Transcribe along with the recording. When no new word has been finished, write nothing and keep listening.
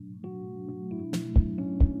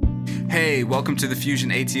Hey, welcome to the Fusion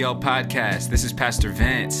ATL podcast. This is Pastor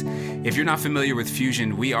Vance. If you're not familiar with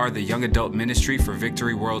Fusion, we are the young adult ministry for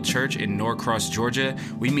Victory World Church in Norcross, Georgia.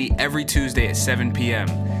 We meet every Tuesday at 7 p.m.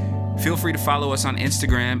 Feel free to follow us on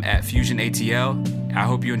Instagram at Fusion ATL. I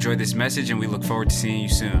hope you enjoyed this message and we look forward to seeing you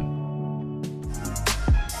soon.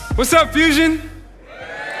 What's up, Fusion?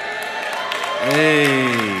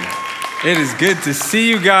 Hey, it is good to see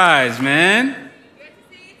you guys, man.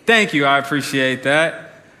 Thank you, I appreciate that.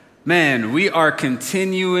 Man, we are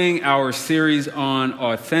continuing our series on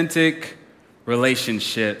authentic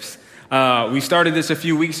relationships. We started this a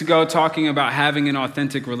few weeks ago talking about having an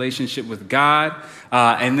authentic relationship with God.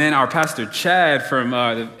 And then our pastor Chad from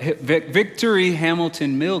the Victory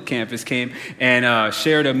Hamilton Mill campus came and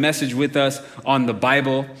shared a message with us on the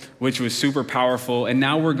Bible, which was super powerful. And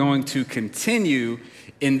now we're going to continue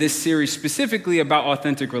in this series specifically about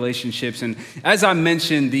authentic relationships. And as I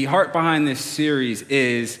mentioned, the heart behind this series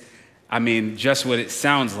is, just what it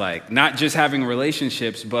sounds like. Not just having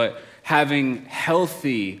relationships, but having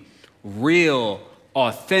healthy, real,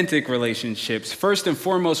 authentic relationships, first and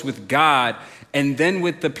foremost with God, and then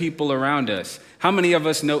with the people around us. How many of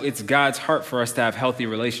us know it's God's heart for us to have healthy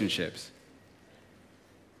relationships?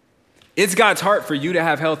 It's God's heart for you to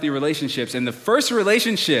have healthy relationships. And the first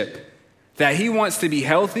relationship that he wants to be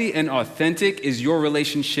healthy and authentic is your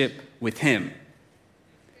relationship with him.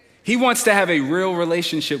 He wants to have a real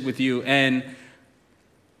relationship with you. And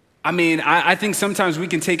I think sometimes we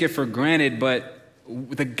can take it for granted, but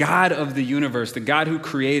the God of the universe, the God who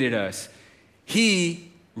created us,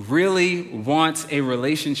 he really wants a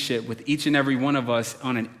relationship with each and every one of us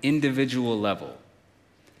on an individual level.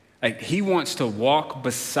 Like, he wants to walk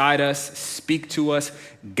beside us, speak to us,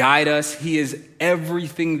 guide us. He is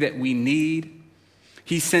everything that we need.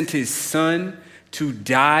 He sent his son to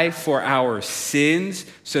die for our sins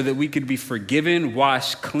so that we could be forgiven,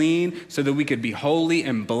 washed clean, so that we could be holy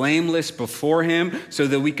and blameless before him, so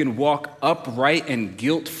that we can walk upright and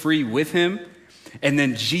guilt-free with him. And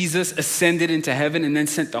then Jesus ascended into heaven and then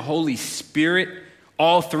sent the Holy Spirit.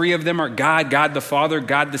 All three of them are God, God the Father,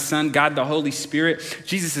 God the Son, God the Holy Spirit.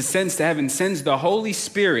 Jesus ascends to heaven, sends the Holy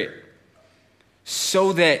Spirit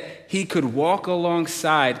so that he could walk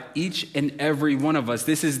alongside each and every one of us.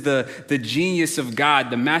 This is the genius of God,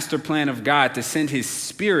 the master plan of God, to send his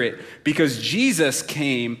Spirit, because Jesus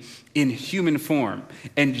came in human form.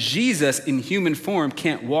 And Jesus in human form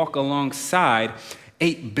can't walk alongside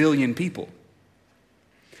 8 billion people.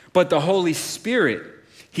 But the Holy Spirit,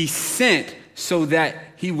 he sent so that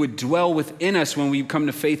he would dwell within us when we come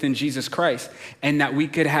to faith in Jesus Christ, and that we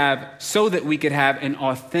could have an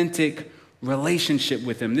authentic relationship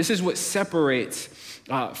with him. This is what separates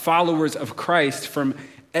followers of Christ from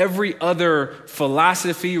every other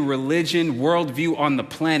philosophy, religion, worldview on the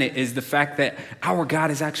planet, is the fact that our God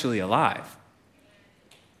is actually alive.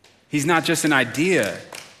 He's not just an idea,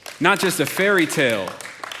 not just a fairy tale,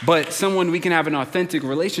 but someone we can have an authentic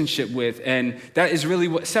relationship with. And that is really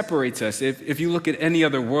what separates us. If you look at any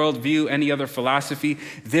other worldview, any other philosophy,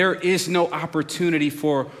 there is no opportunity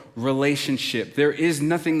for relationship. There is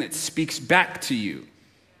nothing that speaks back to you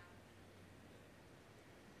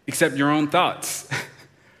except your own thoughts.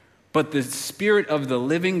 But the Spirit of the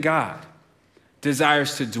living God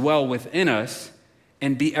desires to dwell within us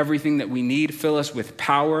and be everything that we need, fill us with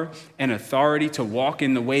power and authority to walk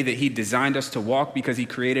in the way that he designed us to walk, because he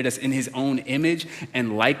created us in his own image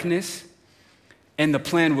and likeness. And the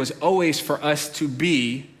plan was always for us to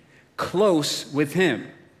be close with him.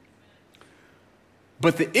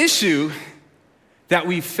 But the issue that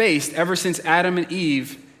we've faced ever since Adam and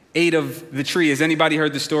Eve ate of the tree, has anybody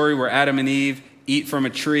heard the story where Adam and Eve eat from a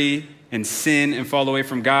tree and sin and fall away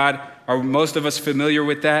from God? Are most of us familiar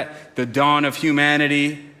with that? The dawn of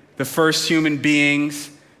humanity, the first human beings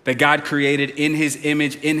that God created in his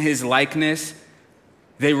image, in his likeness,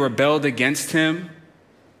 they rebelled against him,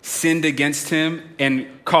 sinned against him, and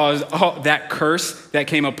caused that curse that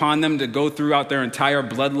came upon them to go throughout their entire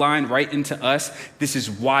bloodline right into us. This is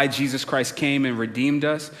why Jesus Christ came and redeemed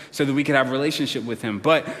us, so that we could have a relationship with him.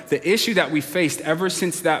 But the issue that we faced ever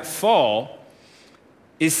since that fall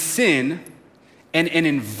is sin and an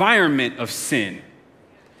environment of sin.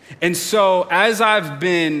 And so as I've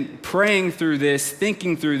been praying through this,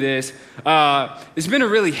 thinking through this, it's been a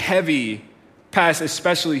really heavy past,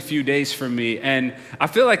 especially few days for me. And I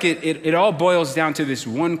feel like it all boils down to this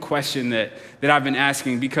one question that I've been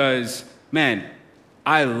asking, because, man,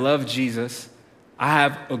 I love Jesus. I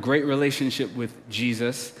have a great relationship with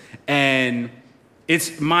Jesus. And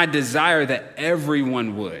it's my desire that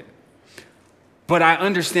everyone would. But I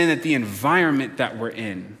understand that the environment that we're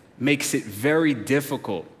in makes it very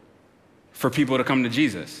difficult for people to come to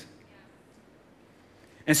Jesus.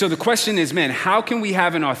 And so the question is, man, how can we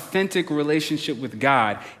have an authentic relationship with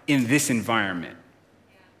God in this environment?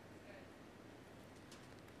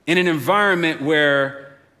 In an environment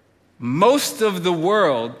where most of the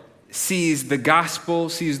world sees the gospel,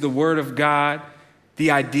 sees the word of God,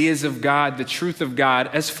 the ideas of God, the truth of God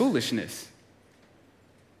as foolishness,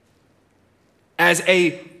 as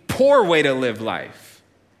a poor way to live life,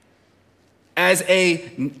 as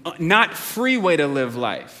a not free way to live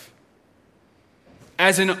life,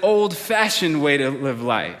 as an old-fashioned way to live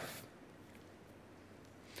life.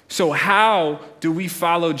 So how do we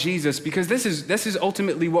follow Jesus? Because this is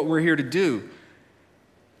ultimately what we're here to do.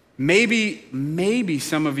 Maybe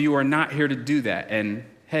some of you are not here to do that. And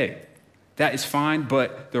hey, that is fine.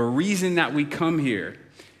 But the reason that we come here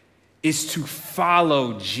is to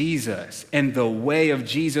follow Jesus and the way of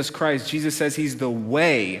Jesus Christ. Jesus says he's the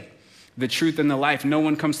way, the truth, and the life. No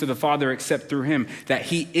one comes to the Father except through him, that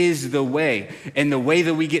he is the way. And the way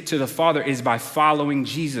that we get to the Father is by following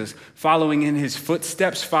Jesus, following in his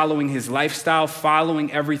footsteps, following his lifestyle,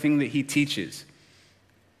 following everything that he teaches.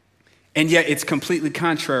 And yet it's completely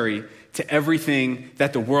contrary to everything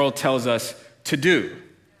that the world tells us to do.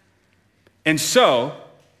 And so,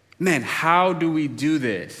 man, how do we do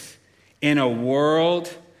this in a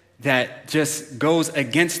world that just goes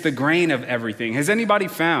against the grain of everything? Has anybody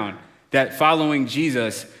found that following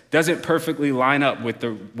Jesus doesn't perfectly line up with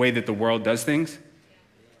the way that the world does things?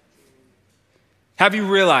 Have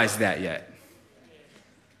you realized that yet?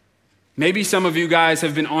 Maybe some of you guys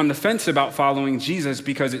have been on the fence about following Jesus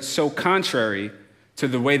because it's so contrary to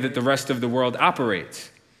the way that the rest of the world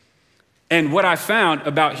operates. And what I found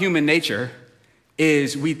about human nature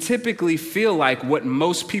is we typically feel like what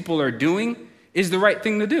most people are doing is the right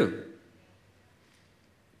thing to do.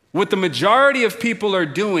 What the majority of people are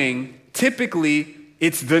doing, typically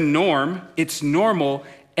it's the norm, it's normal,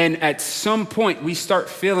 and at some point we start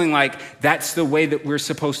feeling like that's the way that we're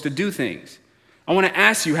supposed to do things. I want to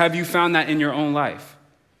ask you, have you found that in your own life?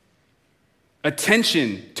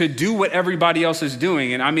 Attention to do what everybody else is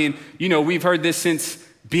doing. And I mean, we've heard this since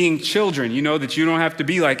being children, that you don't have to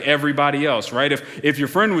be like everybody else, right? If your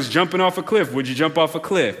friend was jumping off a cliff, would you jump off a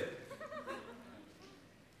cliff?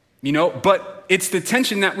 But it's the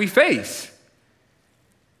tension that we face.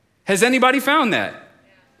 Has anybody found that?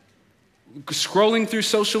 Scrolling through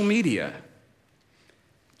social media,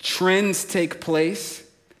 trends take place,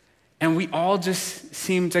 and we all just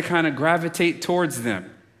seem to kind of gravitate towards them.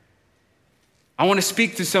 I want to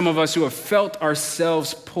speak to some of us who have felt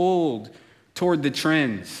ourselves pulled toward the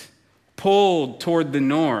trends, pulled toward the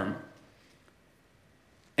norm,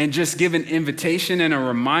 and just give an invitation and a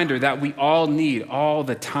reminder that we all need all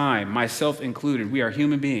the time, myself included. We are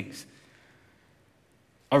human beings.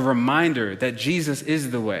 A reminder that Jesus is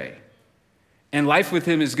the way, and life with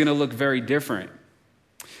him is going to look very different.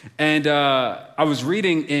 And I was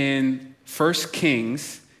reading in 1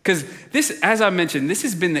 Kings, because this, as I mentioned, this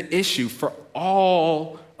has been the issue for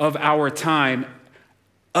all of our time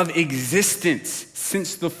of existence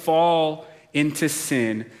since the fall into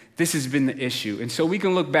sin. This has been the issue. And so we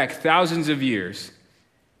can look back thousands of years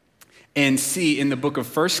and see in the book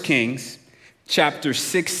of 1 Kings, chapter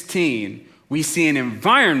 16, we see an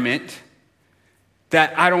environment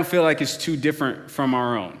that I don't feel like is too different from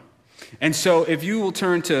our own. And so if you will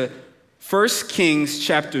turn to 1 Kings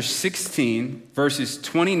chapter 16, verses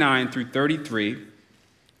 29 through 33,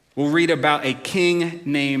 we'll read about a king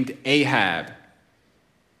named Ahab. It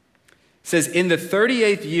says, in the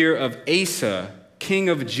 38th year of Asa, king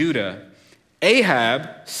of Judah, Ahab,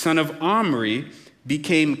 son of Omri,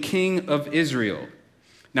 became king of Israel.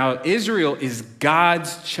 Now, Israel is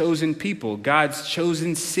God's chosen people, God's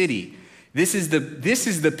chosen city. This is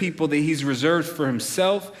the people that he's reserved for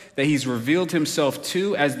himself, that he's revealed himself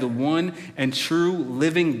to as the one and true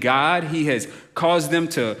living God. He has caused them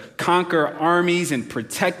to conquer armies and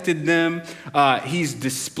protected them. He's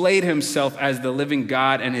displayed himself as the living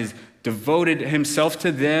God and has devoted himself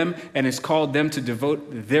to them and has called them to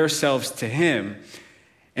devote themselves to him.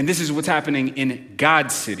 And this is what's happening in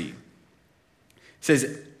God's city. It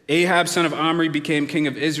says, Ahab, son of Omri, became king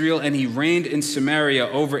of Israel, and he reigned in Samaria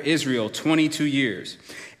over Israel 22 years.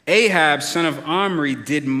 Ahab, son of Omri,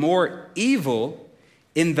 did more evil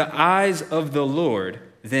in the eyes of the Lord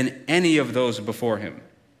than any of those before him.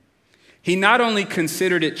 He not only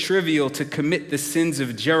considered it trivial to commit the sins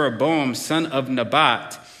of Jeroboam, son of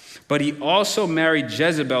Nebat, but he also married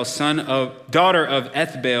Jezebel, daughter of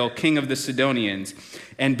Ethbaal, king of the Sidonians,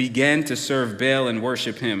 and began to serve Baal and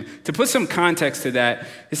worship him. To put some context to that,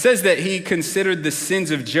 it says that he considered the sins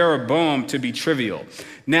of Jeroboam to be trivial.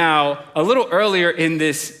 Now, a little earlier in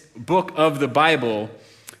this book of the Bible,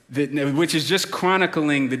 which is just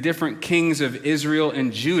chronicling the different kings of Israel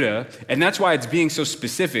and Judah. And that's why it's being so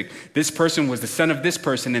specific. This person was the son of this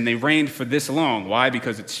person, and they reigned for this long. Why?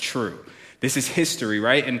 Because it's true. This is history,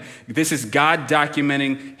 right? And this is God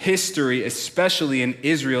documenting history, especially in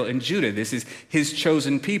Israel and Judah. This is his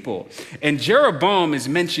chosen people. And Jeroboam is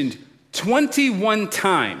mentioned 21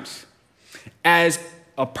 times as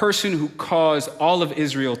a person who caused all of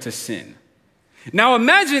Israel to sin. Now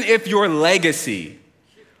imagine if your legacy,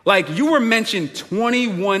 like you were mentioned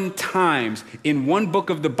 21 times in one book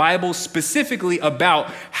of the Bible specifically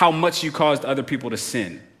about how much you caused other people to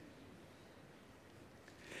sin.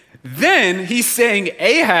 Then he's saying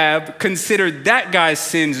Ahab considered that guy's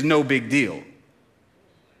sins no big deal.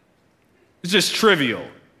 It's just trivial.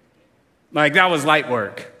 Like that was light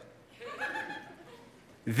work.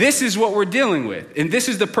 This is what we're dealing with. And this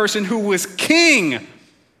is the person who was king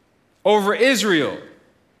over Israel.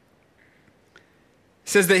 It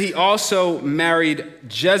says that he also married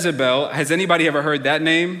Jezebel. Has anybody ever heard that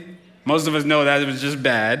name? Most of us know that it was just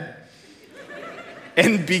bad.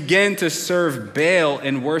 And began to serve Baal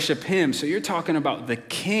and worship him. So you're talking about the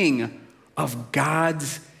king of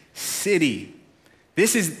God's city.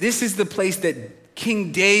 This is the place that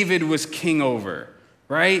King David was king over,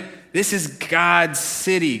 right? This is God's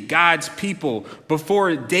city, God's people.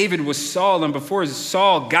 Before David was Saul, and before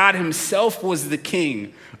Saul, God himself was the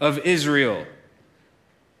king of Israel.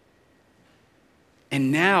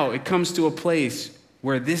 And now it comes to a place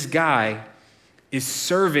where this guy is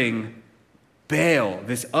serving Baal,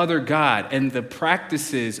 this other god, and the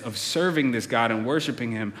practices of serving this god and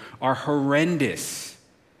worshiping him are horrendous,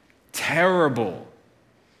 terrible.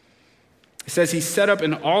 It says he set up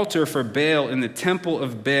an altar for Baal in the temple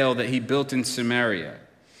of Baal that he built in Samaria.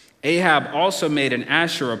 Ahab also made an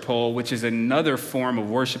Asherah pole, which is another form of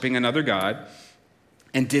worshiping another god,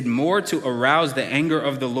 and did more to arouse the anger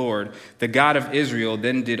of the Lord, the God of Israel,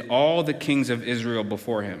 than did all the kings of Israel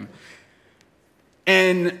before him.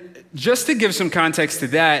 And just to give some context to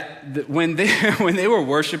that, when they were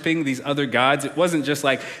worshiping these other gods, it wasn't just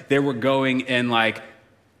like they were going like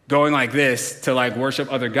this to like worship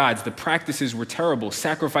other gods. The practices were terrible,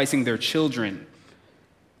 sacrificing their children.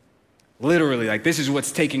 Literally, like this is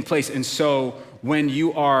what's taking place. And so when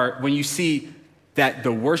you see that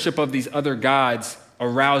the worship of these other gods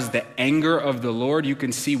arouse the anger of the Lord, you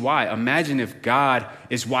can see why. Imagine if God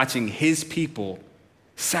is watching his people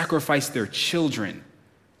sacrifice their children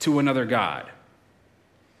to another god.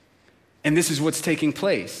 And this is what's taking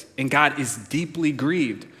place. And God is deeply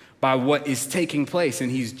grieved by what is taking place.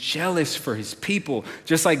 And he's jealous for his people,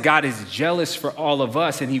 just like God is jealous for all of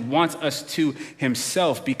us. And he wants us to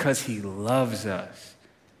himself because he loves us.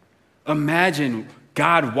 Imagine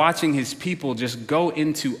God watching his people just go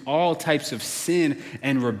into all types of sin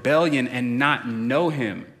and rebellion and not know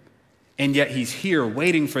him. And yet he's here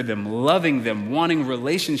waiting for them, loving them, wanting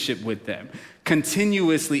relationship with them,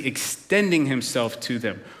 continuously extending himself to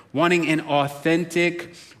them, wanting an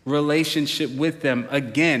authentic relationship with them.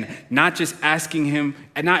 Again, not just asking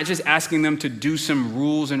them to do some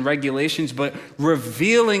rules and regulations, but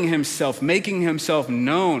revealing himself, making himself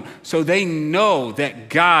known so they know that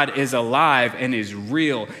God is alive and is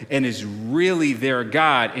real and is really their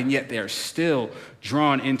God, and yet they're still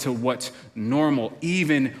drawn into what's normal,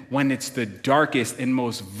 even when it's the darkest and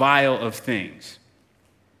most vile of things.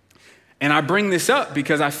 And I bring this up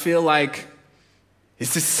because I feel like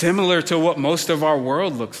this is similar to what most of our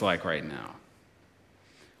world looks like right now.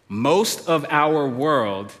 Most of our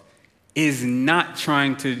world is not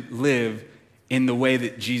trying to live in the way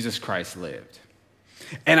that Jesus Christ lived.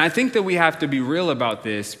 And I think that we have to be real about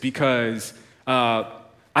this because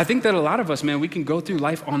I think that a lot of us, man, we can go through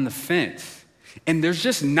life on the fence. And there's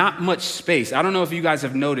just not much space. I don't know if you guys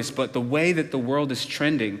have noticed, but the way that the world is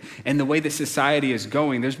trending and the way that society is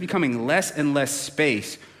going, there's becoming less and less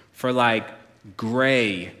space for like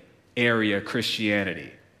gray area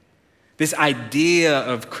Christianity. This idea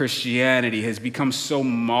of Christianity has become so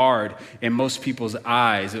marred in most people's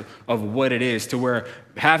eyes of what it is, to where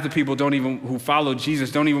half the people who follow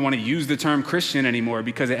Jesus don't even want to use the term Christian anymore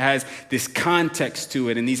because it has this context to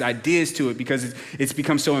it and these ideas to it, because it's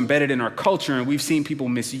become so embedded in our culture and we've seen people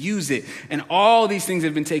misuse it. And all these things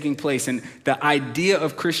have been taking place. And the idea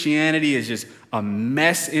of Christianity is just a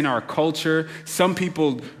mess in our culture. Some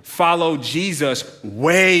people follow Jesus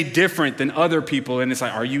way different than other people. And it's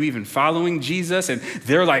like, are you even following Jesus? And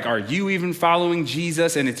they're like, are you even following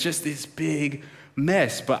Jesus? And it's just this big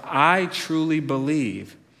mess. But I truly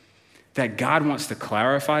believe that God wants to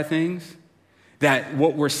clarify things, that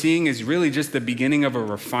what we're seeing is really just the beginning of a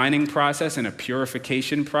refining process and a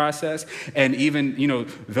purification process. And even,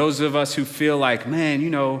 those of us who feel like, man,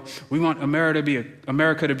 we want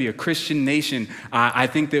America to be a Christian nation, I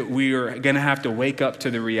think that we are going to have to wake up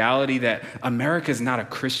to the reality that America is not a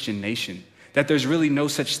Christian nation, that there's really no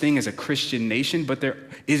such thing as a Christian nation, but there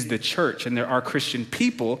is the church, and there are Christian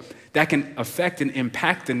people that can affect and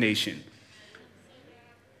impact the nation.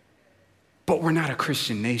 But we're not a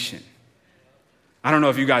Christian nation. I don't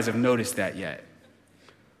know if you guys have noticed that yet.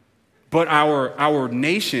 But our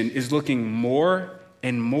nation is looking more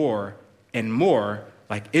and more and more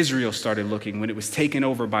like Israel started looking when it was taken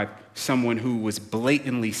over by someone who was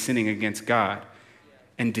blatantly sinning against God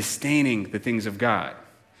and disdaining the things of God.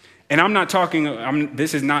 And I'm not talking,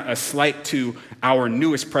 this is not a slight to our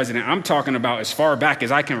newest president. I'm talking about as far back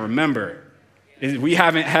as I can remember. We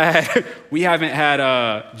haven't had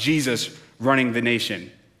Jesus running the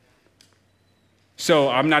nation. So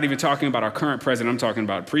I'm not even talking about our current president. I'm talking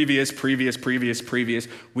about previous.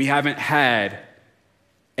 We haven't had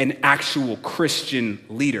an actual Christian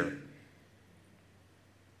leader.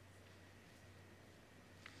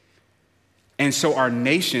 And so our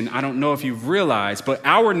nation, I don't know if you've realized, but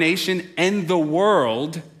our nation and the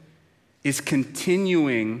world is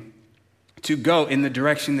continuing to go in the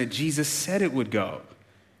direction that Jesus said it would go.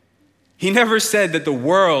 He never said that the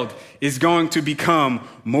world is going to become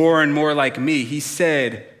more and more like me. He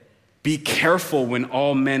said, be careful when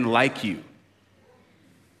all men like you.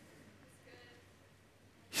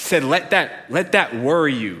 He said, let that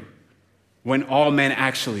worry you when all men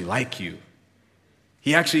actually like you.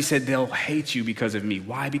 He actually said they'll hate you because of me.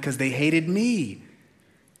 Why? Because they hated me.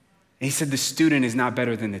 And he said the student is not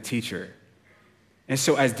better than the teacher. And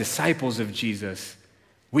so as disciples of Jesus,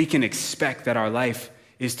 we can expect that our life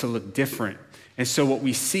is to look different. And so what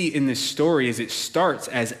we see in this story is it starts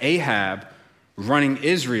as Ahab running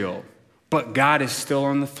Israel, but God is still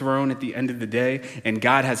on the throne at the end of the day, and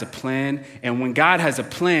God has a plan. And when God has a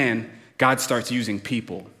plan, God starts using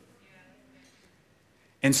people.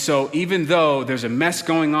 And so even though there's a mess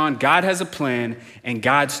going on, God has a plan, and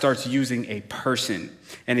God starts using a person.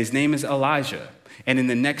 And his name is Elijah. And in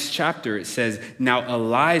the next chapter, it says, now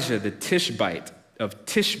Elijah the Tishbite of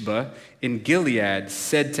Tishba in Gilead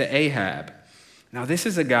said to Ahab. Now this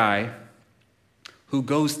is a guy who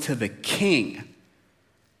goes to the king.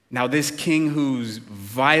 Now this king who's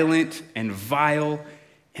violent and vile,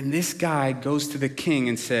 and this guy goes to the king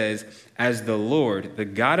and says, as the Lord, the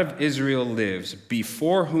God of Israel lives,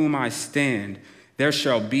 before whom I stand, there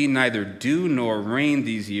shall be neither dew nor rain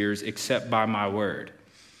these years except by my word.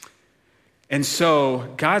 And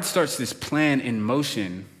so God starts this plan in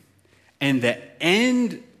motion, and the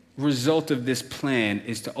end result of this plan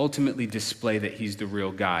is to ultimately display that he's the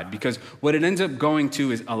real God. Because what it ends up going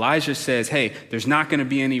to is Elijah says, hey, there's not going to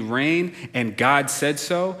be any rain, and God said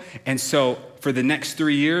so. And so for the next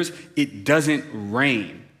 3 years, it doesn't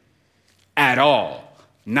rain at all,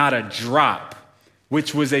 not a drop,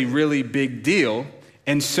 which was a really big deal.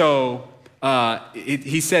 And so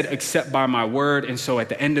he said, except by my word. And so at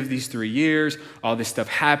the end of these 3 years, all this stuff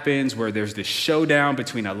happens where there's this showdown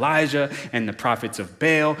between Elijah and the prophets of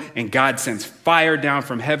Baal, and God sends fire down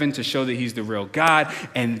from heaven to show that he's the real God,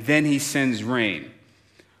 and then he sends rain.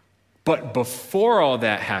 But before all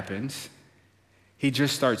that happens, he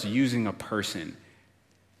just starts using a person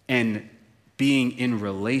and being in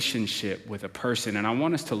relationship with a person. And I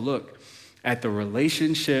want us to look at the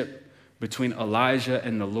relationship between Elijah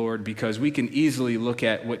and the Lord, because we can easily look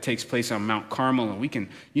at what takes place on Mount Carmel, and we can,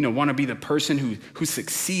 want to be the person who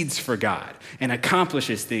succeeds for God and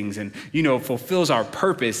accomplishes things and, fulfills our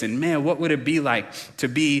purpose. And man, what would it be like to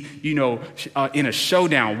be, in a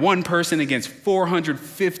showdown, one person against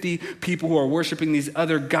 450 people who are worshiping these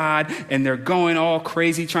other God, and they're going all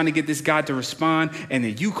crazy trying to get this God to respond, and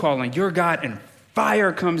then you call on your God and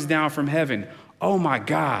fire comes down from heaven. Oh my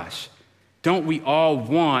gosh. Don't we all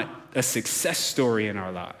want a success story in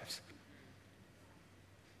our lives?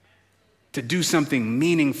 To do something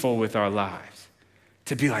meaningful with our lives.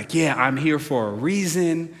 To be like, yeah, I'm here for a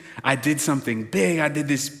reason. I did something big. I did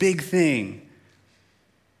this big thing.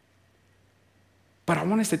 But I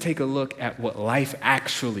want us to take a look at what life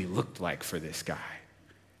actually looked like for this guy.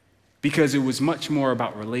 Because it was much more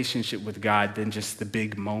about relationship with God than just the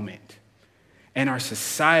big moment. And our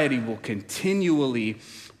society will continually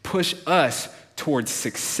push us towards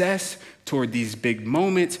success, toward these big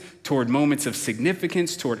moments, toward moments of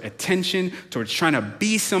significance, toward attention, towards trying to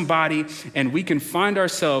be somebody. And we can find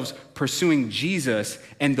ourselves pursuing Jesus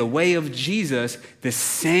and the way of Jesus the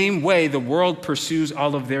same way the world pursues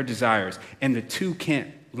all of their desires. And the two can't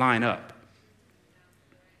line up.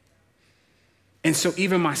 And so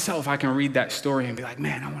even myself, I can read that story and be like,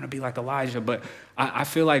 man, I want to be like Elijah. But I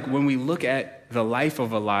feel like when we look at the life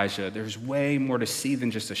of Elijah, there's way more to see than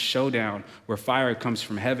just a showdown where fire comes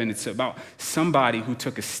from heaven. It's about somebody who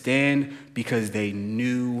took a stand because they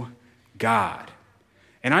knew God.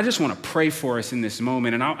 And I just want to pray for us in this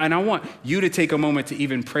moment. And I want you to take a moment to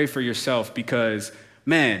even pray for yourself because,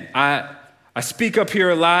 man, I speak up here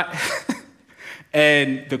a lot.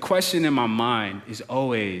 And the question in my mind is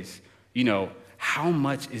always, how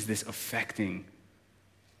much is this affecting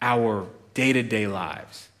our day-to-day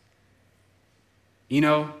lives?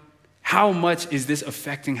 How much is this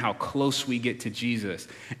affecting how close we get to Jesus?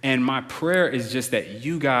 And my prayer is just that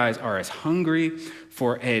you guys are as hungry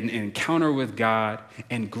for an encounter with God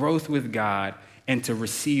and growth with God and to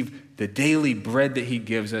receive the daily bread that he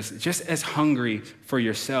gives us, just as hungry for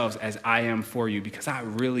yourselves as I am for you, because I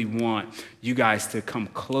really want you guys to come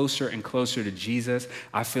closer and closer to Jesus.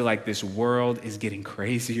 I feel like this world is getting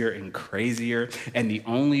crazier and crazier, and the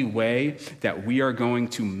only way that we are going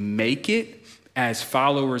to make it as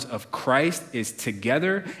followers of Christ is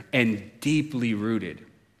together and deeply rooted.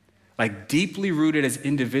 Like deeply rooted as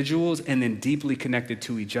individuals and then deeply connected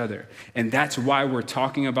to each other. And that's why we're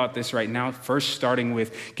talking about this right now, first starting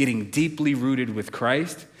with getting deeply rooted with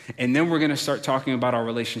Christ, and then we're going to start talking about our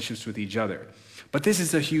relationships with each other. But this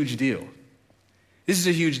is a huge deal. This is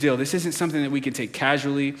a huge deal. This isn't something that we can take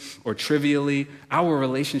casually or trivially. Our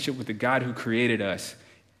relationship with the God who created us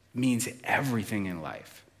means everything in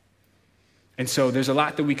life. And so there's a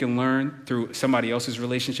lot that we can learn through somebody else's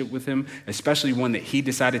relationship with him, especially one that he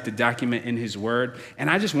decided to document in his word.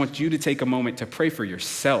 And I just want you to take a moment to pray for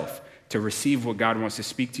yourself, to receive what God wants to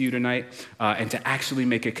speak to you tonight, and to actually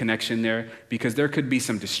make a connection there, because there could be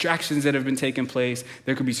some distractions that have been taking place.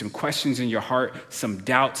 There could be some questions in your heart, some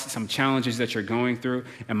doubts, some challenges that you're going through.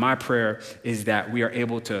 And my prayer is that we are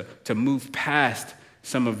able to move past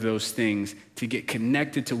some of those things to get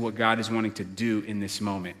connected to what God is wanting to do in this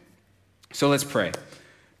moment. So let's pray.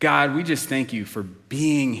 God, we just thank you for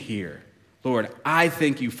being here. Lord, I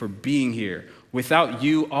thank you for being here. Without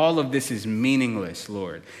you, all of this is meaningless,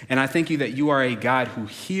 Lord. And I thank you that you are a God who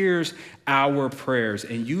hears our prayers.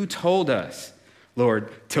 And you told us, Lord,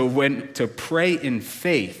 to pray in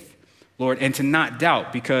faith, Lord, and to not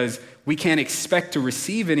doubt, because we can't expect to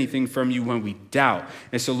receive anything from you when we doubt.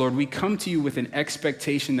 And so, Lord, we come to you with an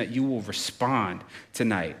expectation that you will respond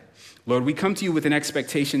tonight. Lord, we come to you with an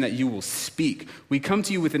expectation that you will speak. We come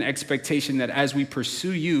to you with an expectation that as we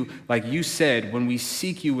pursue you, like you said, when we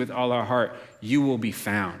seek you with all our heart, you will be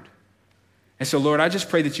found. And so, Lord, I just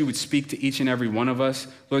pray that you would speak to each and every one of us.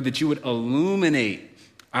 Lord, that you would illuminate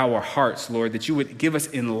our hearts, Lord, that you would give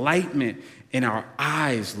us enlightenment in our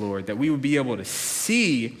eyes, Lord, that we would be able to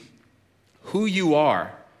see who you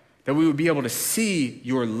are, that we would be able to see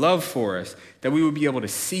your love for us, that we would be able to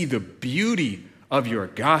see the beauty of your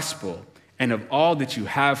gospel and of all that you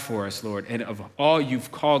have for us, Lord, and of all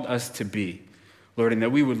you've called us to be, Lord, and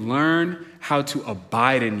that we would learn how to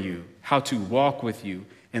abide in you, how to walk with you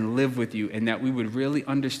and live with you, and that we would really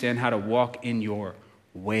understand how to walk in your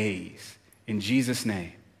ways. In Jesus'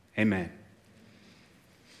 name, amen.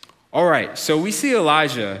 All right, so we see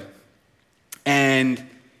Elijah, and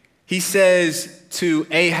he says to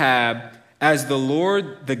Ahab, "As the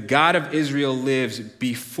Lord, the God of Israel lives,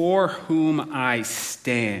 before whom I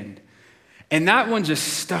stand." And that one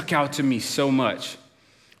just stuck out to me so much,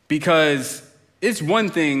 because it's one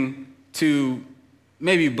thing to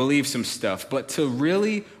maybe believe some stuff, but to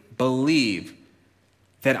really believe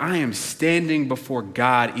that I am standing before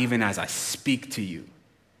God even as I speak to you.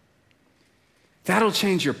 That'll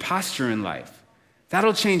change your posture in life.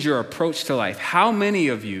 That'll change your approach to life. How many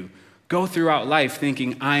of you go throughout life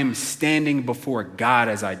thinking, I'm standing before God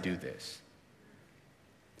as I do this?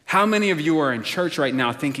 How many of you are in church right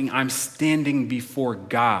now thinking, I'm standing before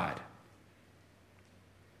God?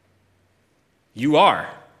 You are.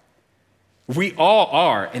 We all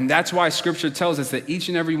are. And that's why Scripture tells us that each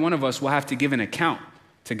and every one of us will have to give an account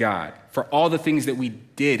to God for all the things that we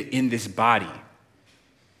did in this body.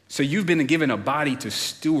 So you've been given a body to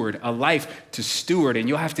steward, a life to steward, and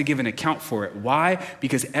you'll have to give an account for it. Why?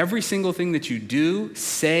 Because every single thing that you do,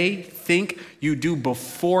 say, think, you do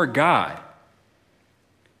before God.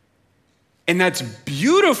 And that's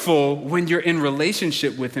beautiful when you're in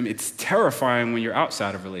relationship with him. It's terrifying when you're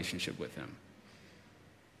outside of relationship with him.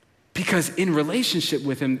 Because in relationship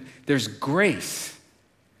with him, there's grace.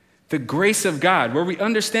 The grace of God, where we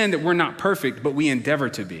understand that we're not perfect, but we endeavor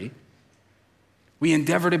to be. We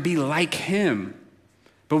endeavor to be like him,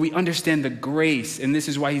 but we understand the grace, and this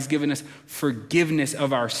is why he's given us forgiveness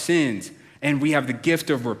of our sins, and we have the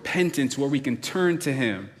gift of repentance where we can turn to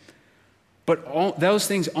him. But those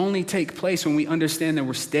things only take place when we understand that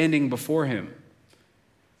we're standing before him.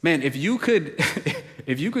 Man, if you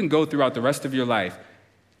can go throughout the rest of your life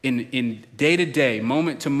in day to day,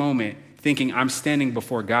 moment to moment, thinking I'm standing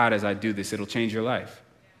before God as I do this, it'll change your life.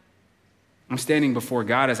 I'm standing before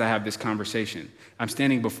God as I have this conversation. I'm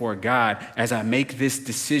standing before God as I make this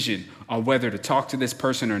decision on whether to talk to this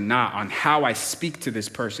person or not, on how I speak to this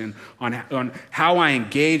person, on how I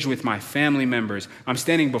engage with my family members. I'm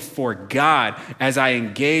standing before God as I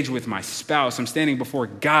engage with my spouse. I'm standing before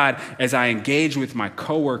God as I engage with my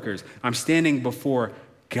coworkers. I'm standing before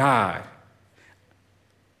God.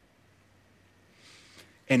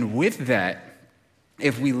 And with that,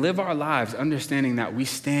 if we live our lives understanding that we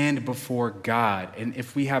stand before God, and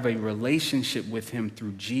if we have a relationship with him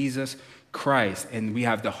through Jesus Christ, and we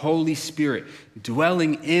have the Holy Spirit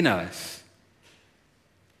dwelling in us,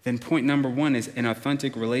 then point number one is an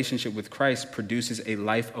authentic relationship with Christ produces a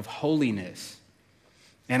life of holiness.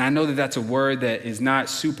 And I know that that's a word that is not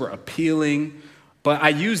super appealing, but I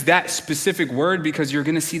use that specific word because you're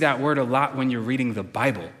going to see that word a lot when you're reading the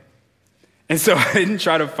Bible. And so I didn't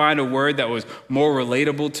try to find a word that was more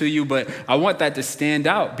relatable to you, but I want that to stand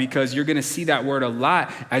out because you're going to see that word a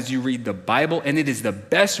lot as you read the Bible, and it is the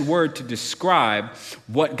best word to describe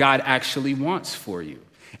what God actually wants for you.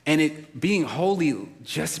 And it being holy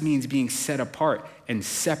just means being set apart and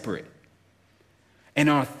separate. An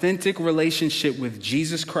authentic relationship with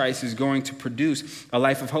Jesus Christ is going to produce a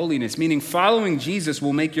life of holiness, meaning following Jesus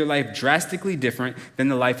will make your life drastically different than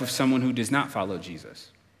the life of someone who does not follow Jesus.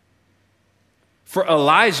 For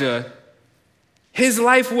Elijah, his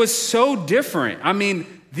life was so different. I mean,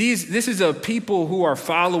 this is a people who are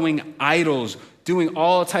following idols, doing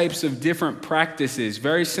all types of different practices,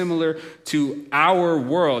 very similar to our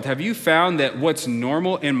world. Have you found that what's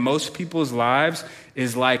normal in most people's lives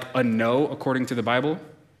is like a no, according to the Bible?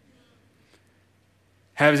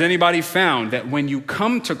 Has anybody found that when you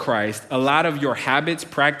come to Christ, a lot of your habits,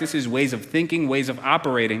 practices, ways of thinking, ways of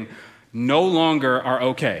operating no longer are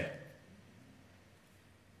okay?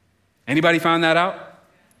 Anybody found that out?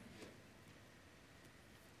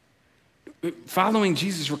 Following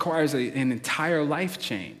Jesus requires an entire life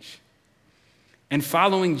change. And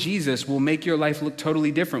following Jesus will make your life look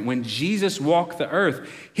totally different. When Jesus walked the earth,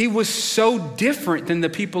 he was so different than the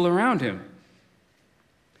people around him.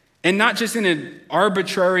 And not just in an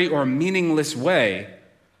arbitrary or meaningless way,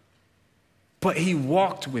 but he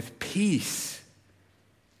walked with peace,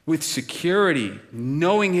 with security,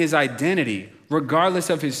 knowing his identity, regardless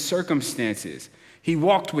of his circumstances. He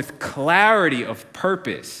walked with clarity of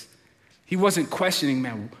purpose. He wasn't questioning,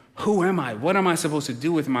 man, who am I? What am I supposed to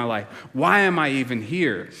do with my life? Why am I even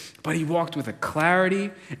here? But he walked with a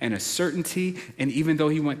clarity and a certainty. And even though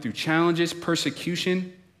he went through challenges,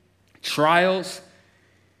 persecution, trials,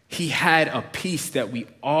 he had a peace that we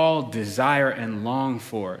all desire and long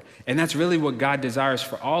for. And that's really what God desires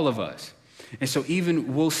for all of us. And so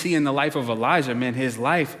even we'll see in the life of Elijah, man, his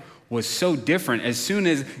life was so different. As soon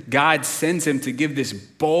as God sends him to give this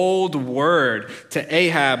bold word to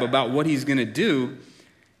Ahab about what he's going to do,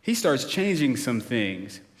 he starts changing some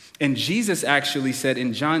things. And Jesus actually said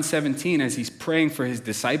in John 17, as he's praying for his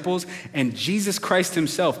disciples, and Jesus Christ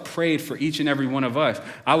himself prayed for each and every one of us.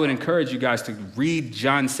 I would encourage you guys to read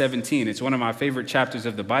John 17. It's one of my favorite chapters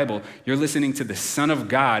of the Bible. You're listening to the Son of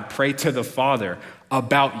God pray to the Father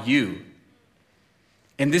about you.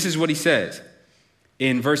 And this is what he says.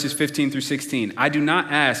 In verses 15 through 16, I do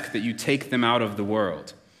not ask that you take them out of the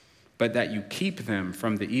world, but that you keep them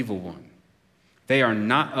from the evil one. They are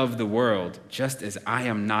not of the world, just as I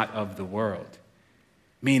am not of the world.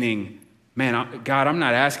 Meaning, man, God, I'm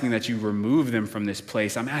not asking that you remove them from this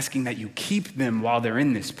place. I'm asking that you keep them while they're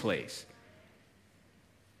in this place.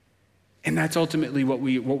 And that's ultimately what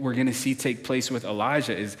we're going to see take place with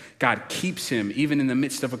Elijah is God keeps him even in the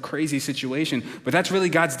midst of a crazy situation. But that's really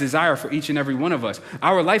God's desire for each and every one of us.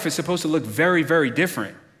 Our life is supposed to look very, very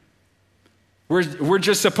different. We're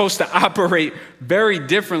just supposed to operate very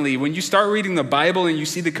differently. When you start reading the Bible and you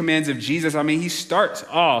see the commands of Jesus, I mean, he starts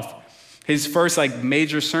off his first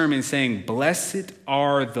major sermon saying, "Blessed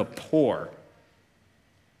are the poor."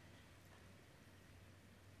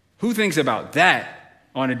 Who thinks about that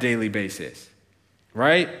on a daily basis,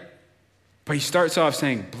 right? But he starts off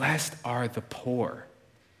saying, blessed are the poor.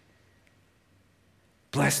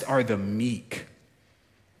 Blessed are the meek.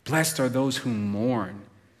 Blessed are those who mourn.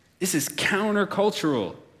 This is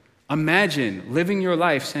countercultural. Imagine living your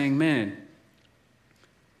life saying, man,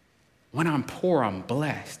 when I'm poor, I'm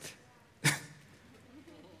blessed.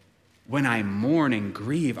 When I mourn and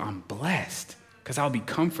grieve, I'm blessed because I'll be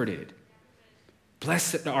comforted.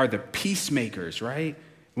 Blessed are the peacemakers, right?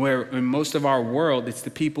 where in most of our world, it's the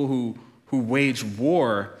people who wage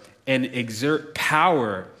war and exert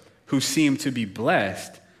power who seem to be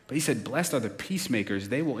blessed. But he said, blessed are the peacemakers.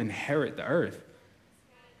 They will inherit the earth.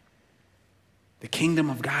 The kingdom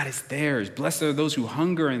of God is theirs. Blessed are those who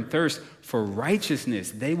hunger and thirst for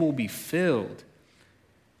righteousness. They will be filled.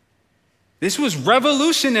 This was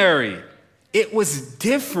revolutionary. It was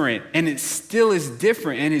different, and it still is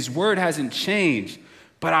different, and his word hasn't changed.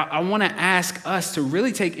 But I want to ask us to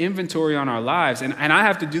really take inventory on our lives. And I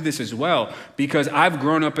have to do this as well because I've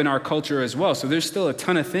grown up in our culture as well. So there's still a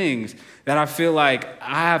ton of things that I feel like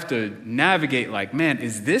I have to navigate like, man,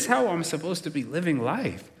 is this how I'm supposed to be living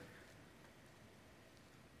life?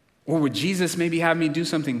 Or would Jesus maybe have me do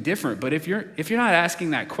something different? But if you're not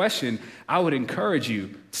asking that question, I would encourage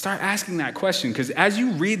you, start asking that question. Because as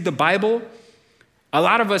you read the Bible, a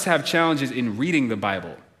lot of us have challenges in reading the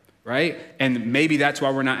Bible. Right? And maybe that's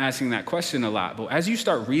why we're not asking that question a lot. But as you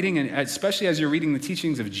start reading, and especially as you're reading the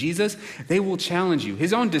teachings of Jesus, they will challenge you.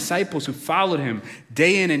 His own disciples who followed him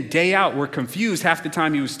day in and day out were confused half the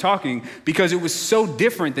time he was talking because it was so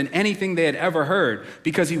different than anything they had ever heard,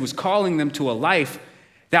 because he was calling them to a life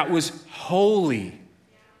that was holy.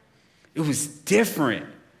 It was different.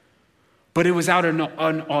 But it was out of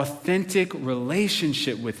an authentic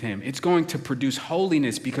relationship with him. It's going to produce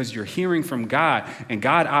holiness because you're hearing from God, and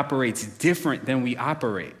God operates different than we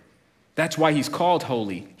operate. That's why he's called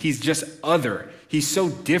holy. He's just other. He's so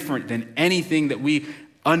different than anything that we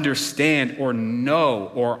understand or know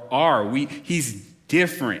or are. He's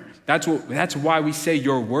different. That's why we say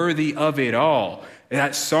you're worthy of it all.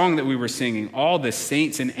 That song that we were singing, all the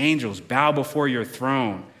saints and angels bow before your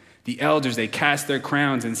throne. The elders, they cast their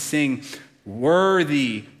crowns and sing,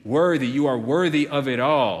 worthy, worthy, you are worthy of it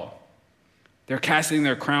all. They're casting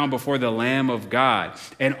their crown before the Lamb of God.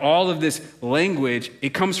 And all of this language,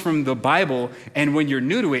 it comes from the Bible, and when you're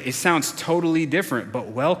new to it, it sounds totally different. But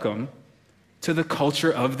welcome to the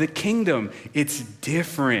culture of the kingdom. It's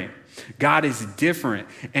different. God is different,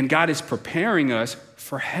 and God is preparing us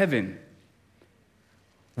for heaven,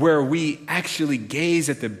 where we actually gaze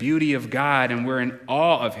at the beauty of God and we're in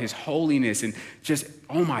awe of his holiness and just,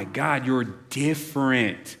 oh my God, you're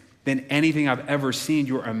different than anything I've ever seen.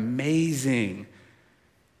 You're amazing.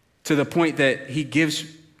 To the point that he gives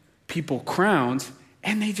people crowns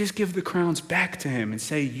and they just give the crowns back to him and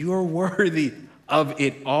say, you're worthy of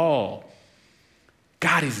it all.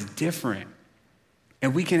 God is different.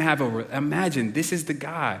 And we can have imagine, this is the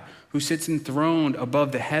God who sits enthroned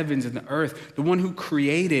above the heavens and the earth, the one who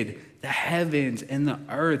created the heavens and the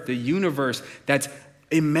earth, the universe that's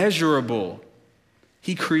immeasurable.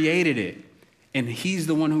 He created it, and he's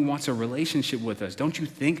the one who wants a relationship with us. Don't you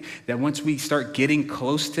think that once we start getting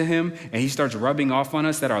close to him and he starts rubbing off on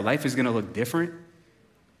us, that our life is going to look different?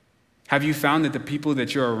 Have you found that the people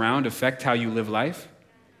that you're around affect how you live life?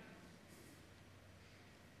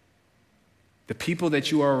 The people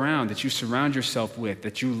that you are around, that you surround yourself with,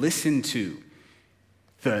 that you listen to,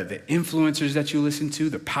 the influencers that you listen to,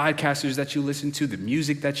 the podcasters that you listen to, the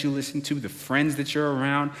music that you listen to, the friends that you're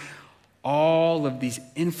around, all of these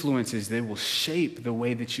influences, they will shape the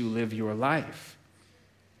way that you live your life.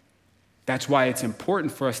 That's why it's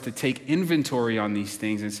important for us to take inventory on these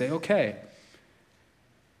things and say, okay,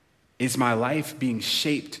 is my life being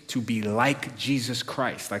shaped to be like Jesus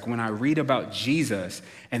Christ? Like when I read about Jesus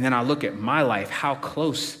and then I look at my life, how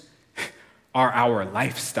close are our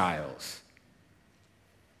lifestyles?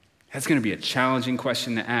 That's going to be a challenging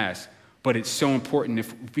question to ask, but it's so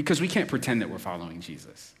important because we can't pretend that we're following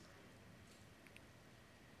Jesus.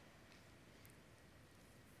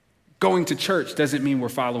 Going to church doesn't mean we're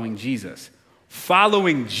following Jesus.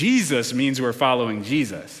 Following Jesus means we're following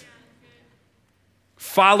Jesus.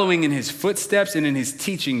 Following in his footsteps and in his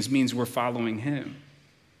teachings means we're following him.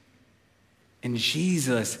 And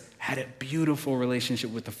Jesus had a beautiful relationship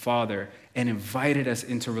with the Father and invited us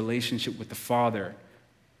into relationship with the Father.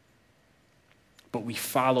 But we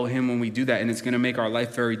follow him when we do that, and it's going to make our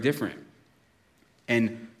life very different.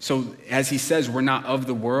 And so, as he says, we're not of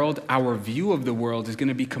the world. Our view of the world is going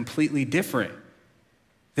to be completely different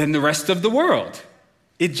than the rest of the world.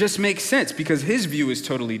 It just makes sense because his view is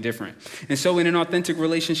totally different. And so in an authentic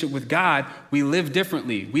relationship with God, we live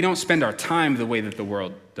differently. We don't spend our time the way that the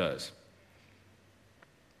world does,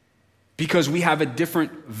 because we have a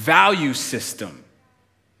different value system.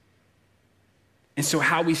 And so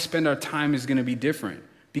how we spend our time is going to be different,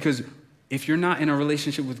 because if you're not in a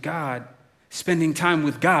relationship with God, spending time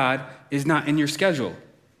with God is not in your schedule.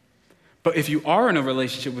 But if you are in a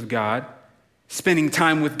relationship with God, spending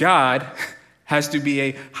time with God has to be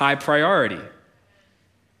a high priority.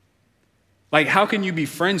 Like, how can you be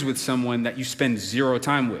friends with someone that you spend zero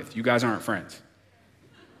time with? You guys aren't friends.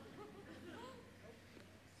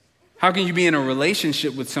 How can you be in a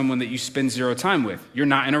relationship with someone that you spend zero time with? You're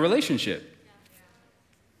not in a relationship.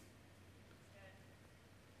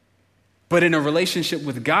 But in a relationship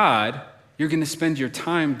with God, you're going to spend your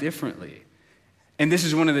time differently. And this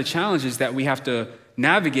is one of the challenges that we have to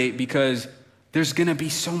navigate because there's going to be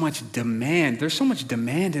so much demand. There's so much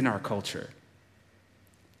demand in our culture.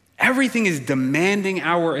 Everything is demanding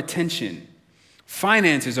our attention.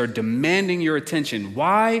 Finances are demanding your attention.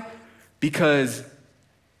 Why? Because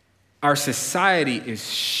our society is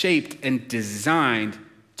shaped and designed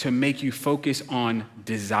to make you focus on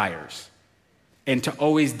desires and to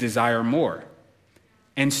always desire more.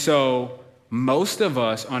 And so most of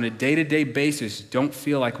us on a day-to-day basis don't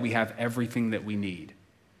feel like we have everything that we need.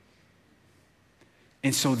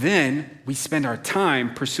 And so then we spend our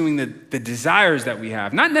time pursuing the desires that we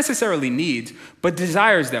have, not necessarily needs, but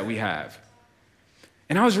desires that we have.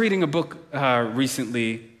 And I was reading a book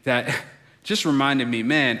recently that just reminded me,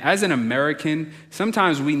 man, as an American,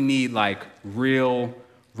 sometimes we need like real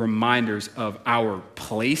reminders of our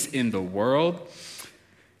place in the world.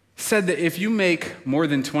 Said that if you make more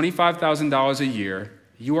than $25,000 a year,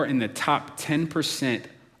 you are in the top 10%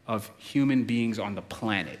 of human beings on the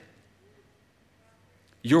planet.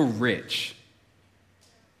 You're rich.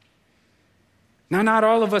 Now, not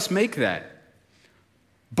all of us make that,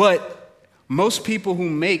 but most people who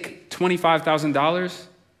make $25,000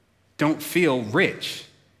 don't feel rich.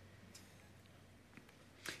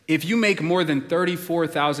 If you make more than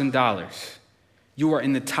 $34,000, you are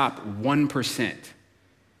in the top 1%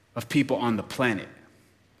 of people on the planet.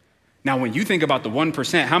 Now, when you think about the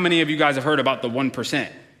 1%, how many of you guys have heard about the 1%?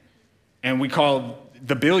 And we call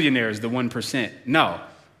the billionaires the 1%. No.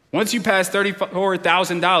 Once you pass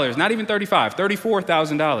 $34,000, not even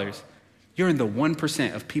 $34,000, you're in the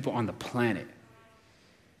 1% of people on the planet.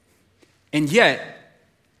 And yet,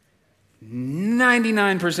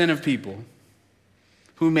 99% of people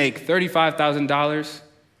who make $35,000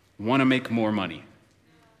 want to make more money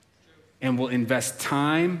and will invest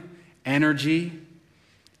time, energy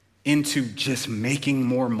into just making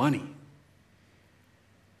more money.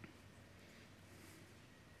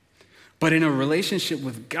 But in a relationship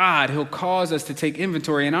with God, he'll cause us to take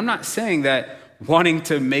inventory. And I'm not saying that wanting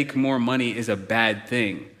to make more money is a bad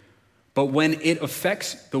thing. But when it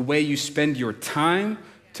affects the way you spend your time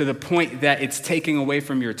to the point that it's taking away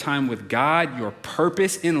from your time with God, your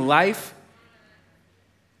purpose in life,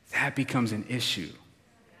 that becomes an issue.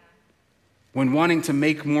 When wanting to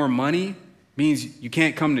make more money means you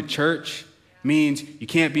can't come to church, means you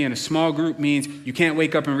can't be in a small group, means you can't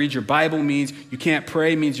wake up and read your Bible, means you can't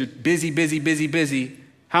pray, means you're busy.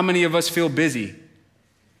 How many of us feel busy?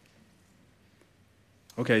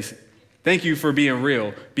 Okay, thank you for being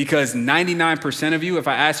real, because 99% of you, if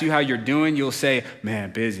I ask you how you're doing, you'll say,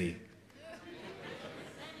 man, busy.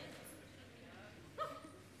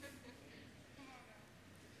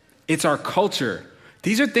 It's our culture.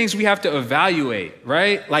 These are things we have to evaluate,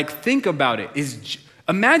 right? Like, think about it.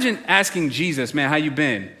 Imagine asking Jesus, man, how you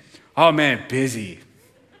been? Oh, man, busy.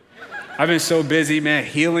 I've been so busy, man,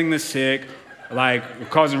 healing the sick, like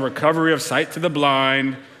causing recovery of sight to the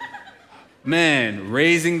blind. Man,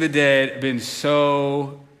 raising the dead, been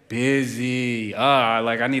so busy.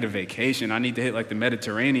 I need a vacation. I need to hit like the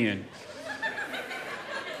Mediterranean.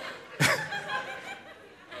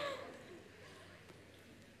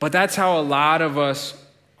 But that's how a lot of us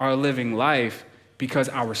are living life, because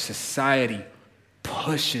our society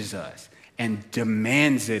pushes us and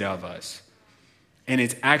demands it of us. And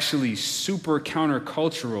it's actually super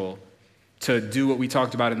countercultural to do what we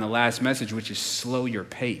talked about in the last message, which is slow your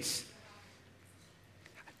pace.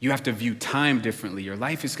 You have to view time differently. Your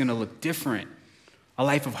life is going to look different. A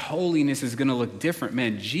life of holiness is going to look different.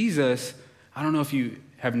 Man, Jesus, I don't know if you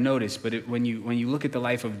have noticed, but when you look at the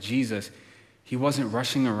life of Jesus, he wasn't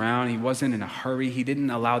rushing around. He wasn't in a hurry. He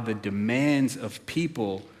didn't allow the demands of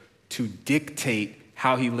people to dictate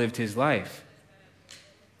how he lived his life.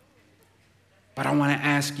 But I want to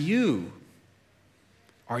ask you,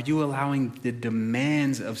 are you allowing the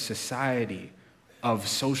demands of society, of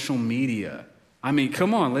social media? I mean,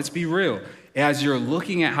 come on, let's be real. As you're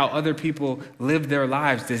looking at how other people live their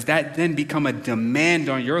lives, does that then become a demand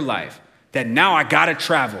on your life? That now I gotta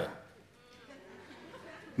travel.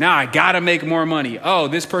 Now I gotta make more money. Oh,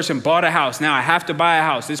 this person bought a house. Now I have to buy a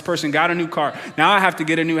house. This person got a new car. Now I have to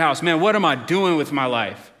get a new house. Man, what am I doing with my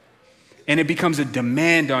life? And it becomes a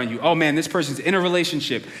demand on you. Oh man, this person's in a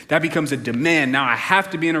relationship. That becomes a demand. Now I have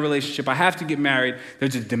to be in a relationship. I have to get married.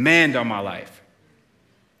 There's a demand on my life.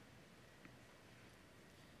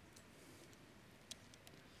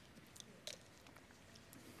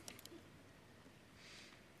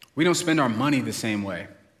 We don't spend our money the same way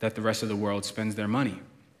that the rest of the world spends their money.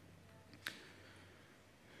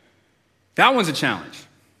 That one's a challenge.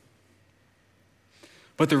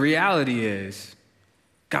 But the reality is,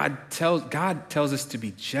 God tells us to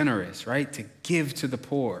be generous, right? To give to the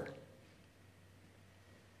poor.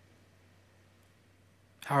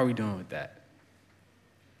 How are we doing with that?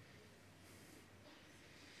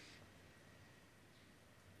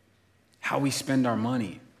 How we spend our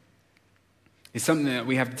money is something that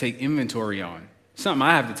we have to take inventory on. Something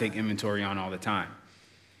I have to take inventory on all the time.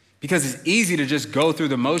 Because it's easy to just go through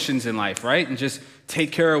the motions in life, right? And just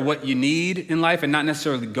take care of what you need in life and not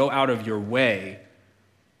necessarily go out of your way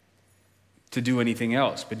to do anything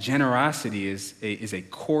else. But generosity is a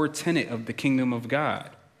core tenet of the kingdom of God.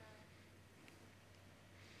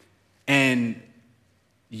 And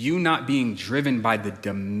you not being driven by the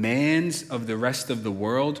demands of the rest of the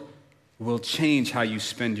world will change how you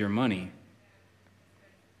spend your money.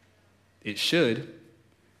 It should.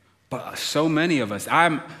 But so many of us,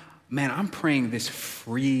 I'm praying this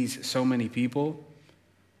frees so many people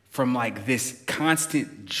from like this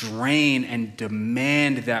constant drain and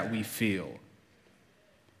demand that we feel.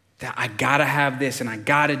 That I gotta have this and I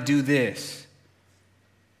gotta do this.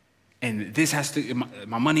 And this has to,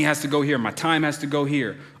 my money has to go here, my time has to go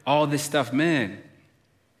here. All this stuff, man.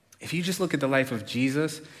 If you just look at the life of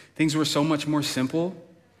Jesus, things were so much more simple.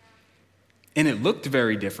 And it looked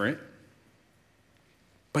very different.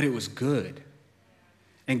 But it was good.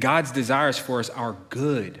 And God's desires for us are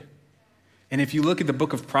good. And if you look at the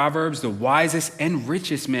book of Proverbs, the wisest and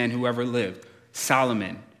richest man who ever lived,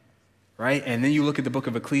 Solomon, right? And then you look at the book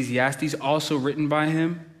of Ecclesiastes, also written by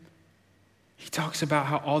him. He talks about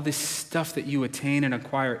how all this stuff that you attain and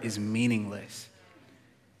acquire is meaningless.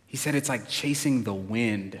 He said it's like chasing the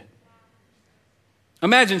wind.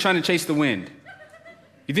 Imagine trying to chase the wind.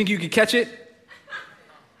 You think you could catch it?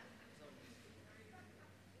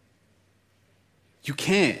 You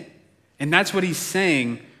can't. And that's what he's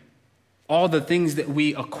saying. All the things that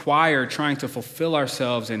we acquire trying to fulfill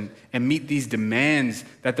ourselves and meet these demands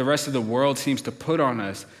that the rest of the world seems to put on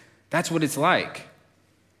us, that's what it's like.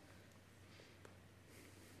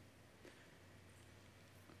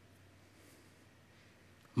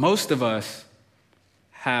 Most of us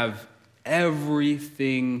have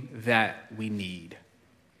everything that we need.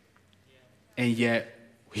 And yet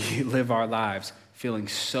we live our lives feeling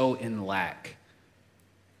so in lack.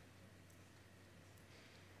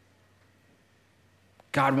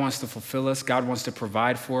 God wants to fulfill us. God wants to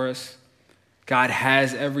provide for us. God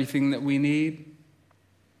has everything that we need.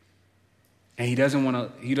 And he doesn't want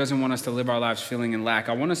us to live our lives feeling in lack.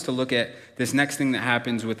 I want us to look at this next thing that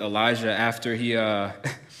happens with Elijah after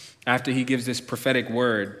he gives this prophetic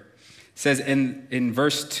word. It says in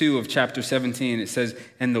verse 2 of chapter 17, it says,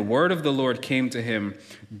 "And the word of the Lord came to him,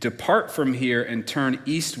 'Depart from here and turn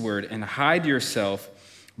eastward and hide yourself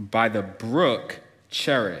by the brook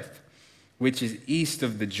Cherith, which is east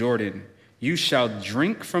of the Jordan. You shall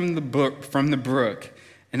drink from the brook,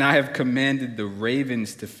 and I have commanded the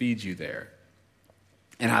ravens to feed you there.'"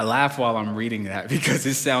 And I laugh while I'm reading that because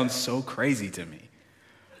it sounds so crazy to me.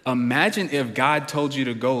 Imagine if God told you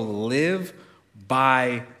to go live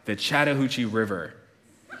by the Chattahoochee River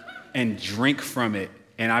and drink from it,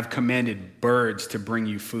 and I've commanded birds to bring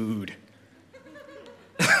you food.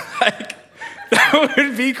 Like, that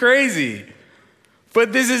would be crazy.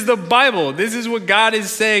 But this is the Bible. This is what God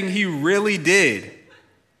is saying he really did.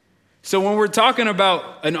 So when we're talking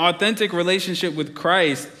about an authentic relationship with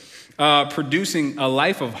Christ, producing a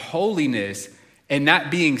life of holiness and not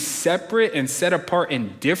being separate and set apart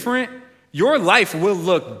and different, your life will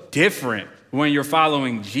look different when you're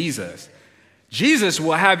following Jesus. Jesus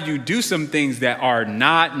will have you do some things that are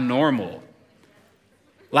not normal.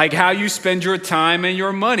 Like how you spend your time and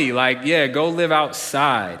your money. Like, yeah, go live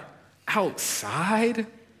outside. Outside?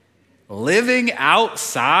 Living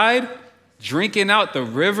outside? Drinking out the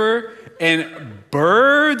river? And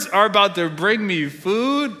birds are about to bring me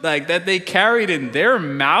food? Like that they carried in their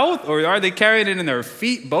mouth? Or are they carrying it in their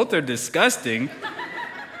feet? Both are disgusting.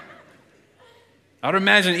 I would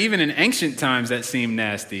imagine even in ancient times that seemed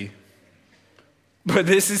nasty. But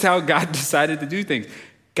this is how God decided to do things.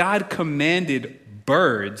 God commanded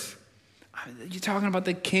birds. You're talking about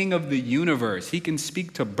the king of the universe. He can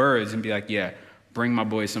speak to birds and be like, yeah, bring my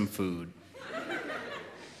boy some food.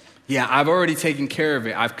 Yeah, I've already taken care of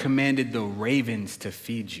it. I've commanded the ravens to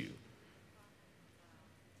feed you.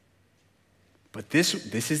 But this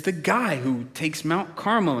is the guy who takes Mount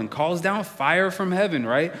Carmel and calls down fire from heaven,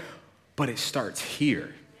 right? But it starts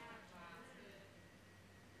here.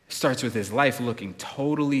 It starts with his life looking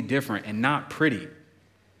totally different and not pretty.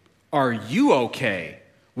 Are you okay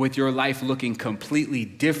with your life looking completely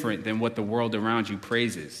different than what the world around you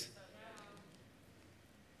praises?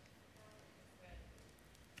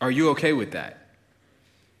 Are you okay with that?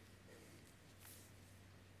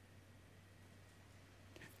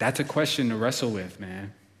 That's a question to wrestle with,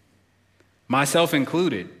 man. Myself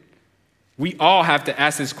included. We all have to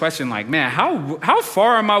ask this question like, man, how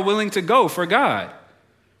far am I willing to go for God?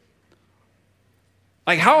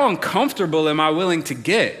 Like, how uncomfortable am I willing to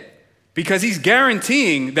get? Because he's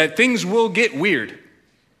guaranteeing that things will get weird.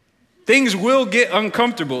 Things will get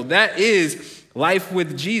uncomfortable. That is life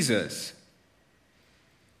with Jesus.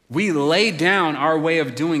 We lay down our way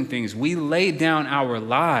of doing things. We lay down our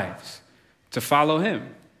lives to follow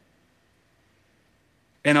him.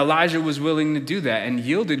 And Elijah was willing to do that and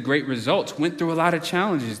yielded great results. Went through a lot of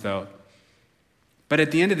challenges, though. But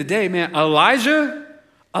at the end of the day, man, Elijah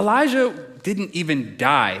didn't even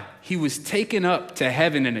die. He was taken up to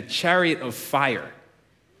heaven in a chariot of fire.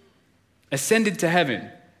 Ascended to heaven.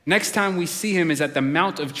 Next time we see him is at the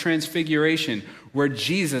Mount of Transfiguration, where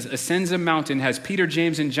Jesus ascends a mountain, has Peter,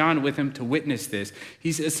 James, and John with him to witness this. He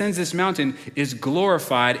ascends this mountain, is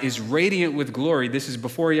glorified, is radiant with glory. This is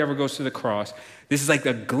before he ever goes to the cross. This is like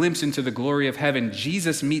a glimpse into the glory of heaven.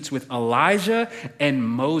 Jesus meets with Elijah and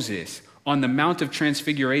Moses on the Mount of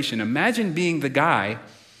Transfiguration. Imagine being the guy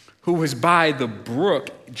who was by the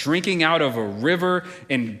brook drinking out of a river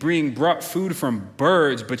and being brought food from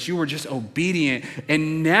birds, but you were just obedient.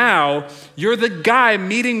 And now you're the guy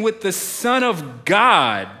meeting with the Son of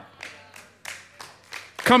God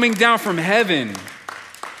coming down from heaven.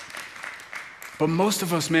 But most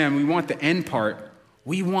of us, man, we want the end part.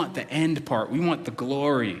 We want the end part. We want the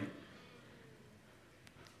glory.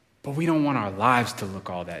 But we don't want our lives to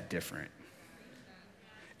look all that different.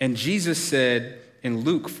 And Jesus said, in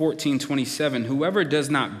Luke 14:27, whoever does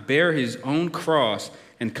not bear his own cross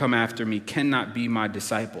and come after me cannot be my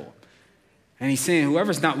disciple. And he's saying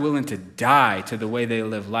whoever's not willing to die to the way they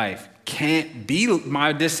live life can't be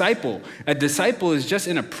my disciple. A disciple is just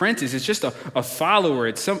an apprentice. It's just a follower.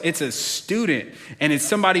 It's a student. And it's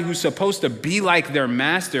somebody who's supposed to be like their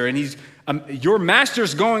master. And your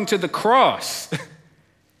master's going to the cross.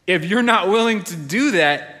 If you're not willing to do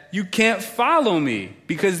that, you can't follow me,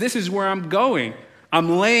 because this is where I'm going.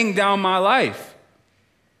 I'm laying down my life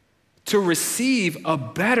to receive a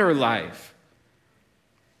better life.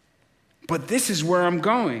 But this is where I'm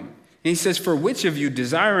going. And he says, for which of you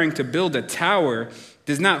desiring to build a tower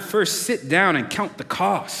does not first sit down and count the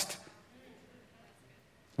cost,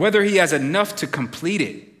 whether he has enough to complete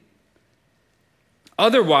it?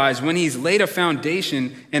 Otherwise, when he's laid a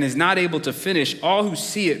foundation and is not able to finish, all who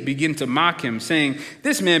see it begin to mock him, saying,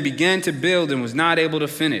 this man began to build and was not able to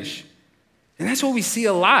finish. And that's what we see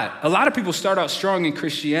a lot. A lot of people start out strong in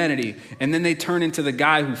Christianity, and then they turn into the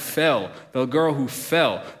guy who fell, the girl who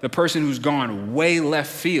fell, the person who's gone way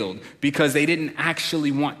left field because they didn't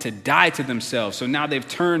actually want to die to themselves. So now they've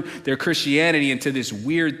turned their Christianity into this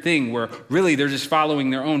weird thing where really they're just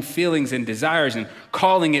following their own feelings and desires and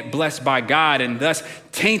calling it blessed by God, and thus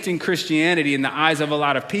tainting Christianity in the eyes of a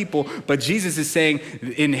lot of people. But Jesus is saying,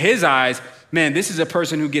 in his eyes, man, this is a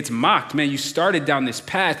person who gets mocked. Man, you started down this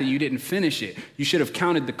path and you didn't finish it. You should have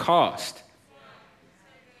counted the cost.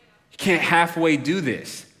 You can't halfway do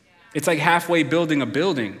this. It's like halfway building a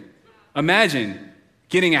building. Imagine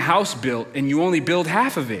getting a house built and you only build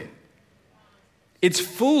half of it. It's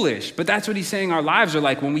foolish, but that's what he's saying our lives are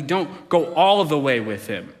like when we don't go all the way with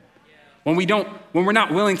him. When we're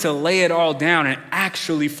not willing to lay it all down and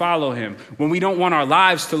actually follow him. When we don't want our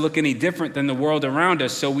lives to look any different than the world around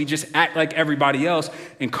us, so we just act like everybody else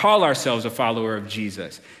and call ourselves a follower of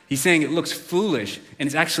Jesus. He's saying it looks foolish and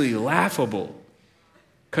it's actually laughable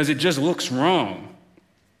because it just looks wrong.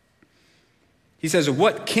 He says,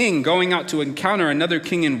 what king going out to encounter another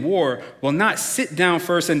king in war will not sit down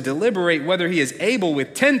first and deliberate whether he is able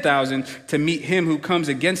with 10,000 to meet him who comes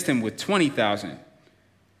against him with 20,000?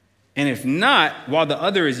 And if not, while the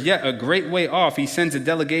other is yet a great way off, he sends a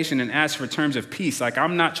delegation and asks for terms of peace, like,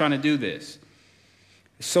 I'm not trying to do this.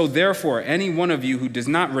 So therefore, any one of you who does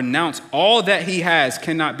not renounce all that he has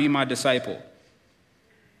cannot be my disciple.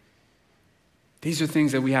 These are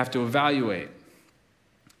things that we have to evaluate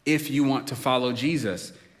if you want to follow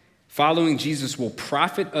Jesus. Following Jesus will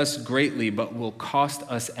profit us greatly, but will cost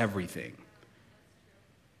us everything.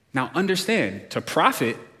 Now understand, to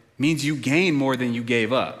profit means you gain more than you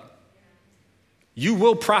gave up. You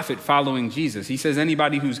will profit following Jesus. He says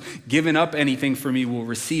anybody who's given up anything for me will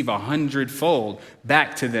receive 100-fold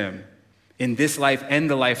back to them in this life and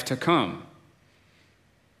the life to come.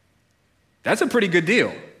 That's a pretty good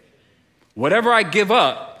deal. Whatever I give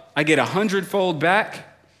up, I get 100-fold back.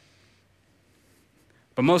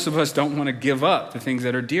 But most of us don't want to give up the things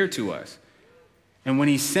that are dear to us. And when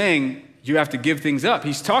he's saying you have to give things up,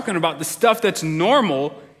 he's talking about the stuff that's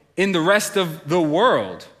normal in the rest of the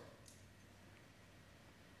world.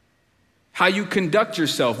 How you conduct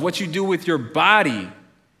yourself, what you do with your body.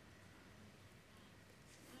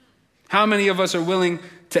 How many of us are willing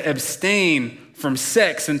to abstain from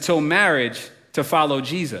sex until marriage to follow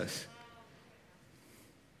Jesus?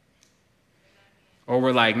 Or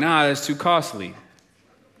we're like, nah, that's too costly.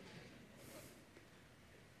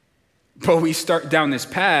 But we start down this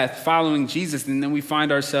path following Jesus, and then we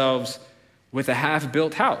find ourselves with a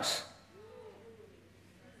half-built house.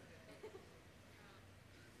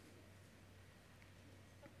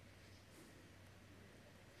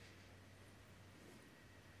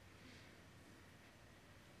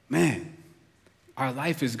 Man, our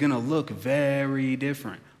life is going to look very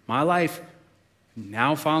different. My life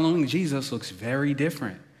now following Jesus looks very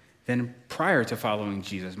different than prior to following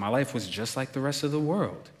Jesus. My life was just like the rest of the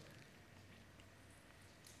world.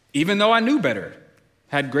 Even though I knew better,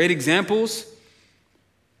 had great examples,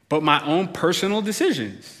 but my own personal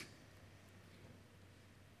decisions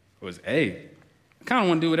was, hey, I kind of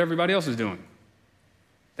want to do what everybody else is doing.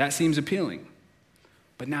 That seems appealing.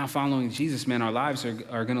 But now following Jesus, man, our lives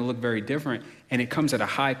are going to look very different, and it comes at a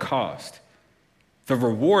high cost. The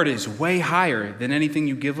reward is way higher than anything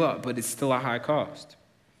you give up, but it's still a high cost.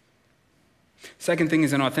 Second thing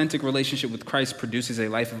is an authentic relationship with Christ produces a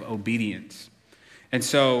life of obedience. And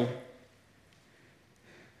so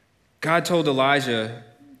God told Elijah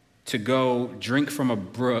to go drink from a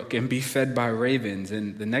brook and be fed by ravens.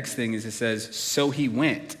 And the next thing is it says, so he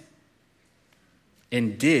went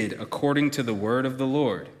and did according to the word of the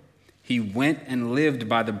Lord. He went and lived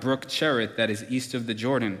by the brook Cherith that is east of the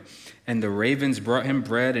Jordan. And the ravens brought him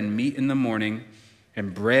bread and meat in the morning,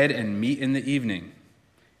 and bread and meat in the evening.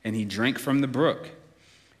 And he drank from the brook.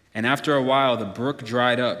 And after a while, the brook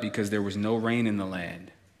dried up because there was no rain in the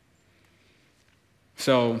land.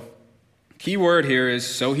 So, key word here is,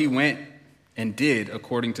 so he went and did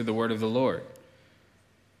according to the word of the Lord.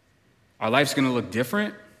 Our life's going to look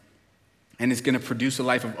different, and it's going to produce a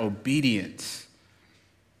life of obedience.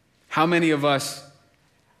 How many of us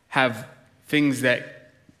have things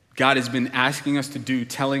that God has been asking us to do,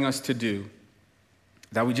 telling us to do,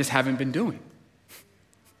 that we just haven't been doing?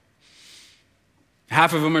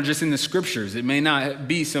 Half of them are just in the scriptures. It may not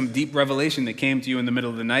be some deep revelation that came to you in the middle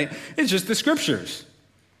of the night. It's just the scriptures.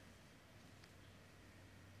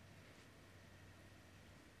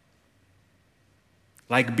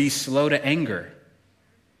 Like be slow to anger,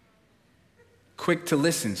 quick to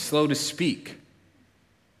listen, slow to speak.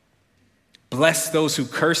 Bless those who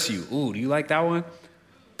curse you. Ooh, do you like that one?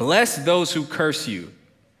 Bless those who curse you.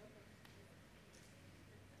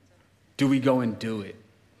 Do we go and do it?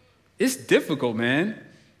 It's difficult, man.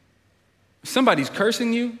 Somebody's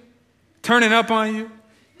cursing you, turning up on you,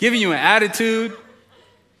 giving you an attitude.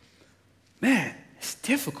 Man, it's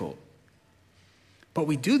difficult. But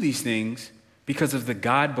we do these things because of the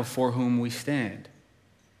God before whom we stand.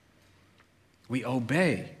 We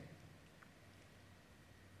obey.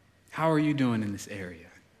 How are you doing in this area?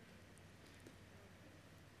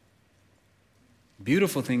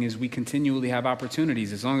 Beautiful thing is we continually have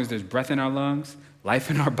opportunities. As long as there's breath in our lungs,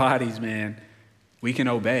 life in our bodies, man, we can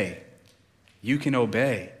obey. You can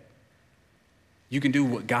obey. You can do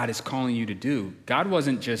what God is calling you to do. God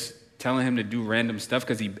wasn't just telling him to do random stuff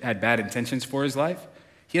because he had bad intentions for his life.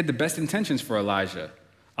 He had the best intentions for Elijah.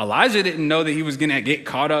 Elijah didn't know that he was going to get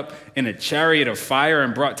caught up in a chariot of fire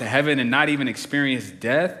and brought to heaven and not even experience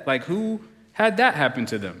death. Like, who had that happen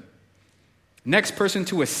to them? Next person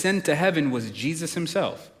to ascend to heaven was Jesus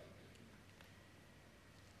himself.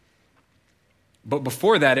 But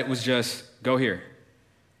before that, it was just, go here,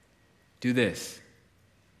 do this.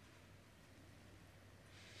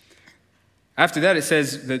 After that, it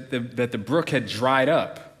says that the brook had dried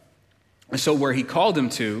up. And so where he called him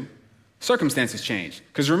to, circumstances changed.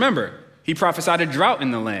 Because remember, he prophesied a drought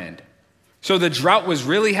in the land. So the drought was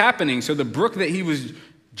really happening. So the brook that he was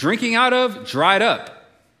drinking out of dried up.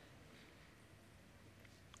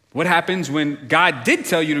 What happens when God did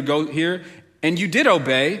tell you to go here and you did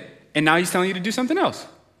obey, and now he's telling you to do something else? It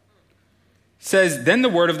says, then the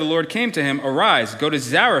word of the Lord came to him, arise, go to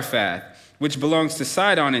Zarephath, which belongs to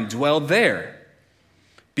Sidon, and dwell there.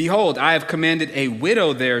 Behold, I have commanded a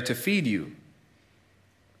widow there to feed you.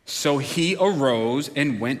 So he arose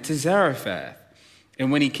and went to Zarephath.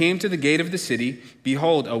 And when he came to the gate of the city,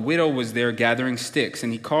 behold, a widow was there gathering sticks.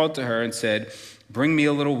 And he called to her and said, bring me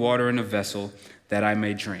a little water in a vessel that I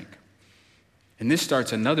may drink. And this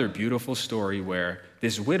starts another beautiful story where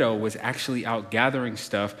this widow was actually out gathering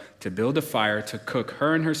stuff to build a fire to cook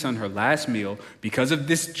her and her son her last meal. Because of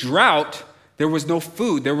this drought, there was no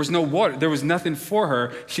food, there was no water, there was nothing for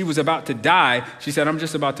her. She was about to die. She said, I'm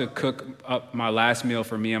just about to cook up my last meal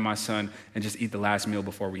for me and my son and just eat the last meal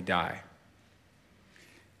before we die.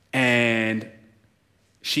 And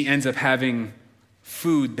she ends up having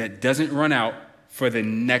food that doesn't run out for the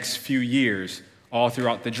next few years, all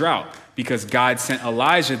throughout the drought, because God sent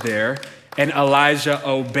Elijah there, and Elijah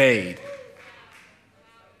obeyed.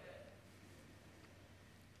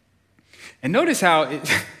 And notice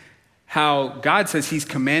how God says he's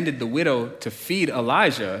commanded the widow to feed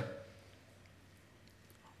Elijah,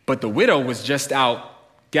 but the widow was just out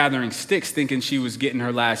gathering sticks thinking she was getting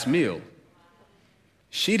her last meal.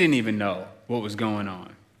 She didn't even know what was going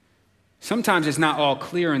on. Sometimes it's not all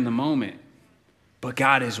clear in the moment, but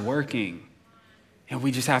God is working, and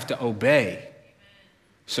we just have to obey.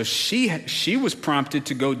 So she was prompted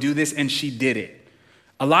to go do this, and she did it.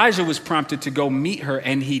 Elijah was prompted to go meet her,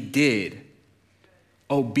 and he did.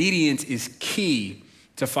 Obedience is key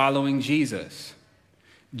to following Jesus.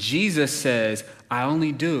 Jesus says, I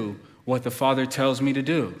only do what the Father tells me to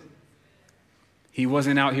do. He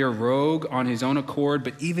wasn't out here rogue on his own accord,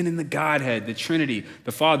 but even in the Godhead, the Trinity,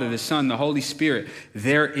 the Father, the Son, the Holy Spirit,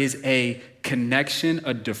 there is a connection,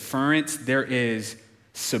 a deference, there is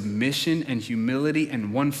submission and humility,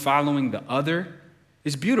 and one following the other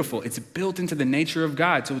is beautiful. It's built into the nature of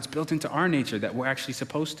God, so it's built into our nature that we're actually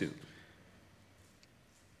supposed to.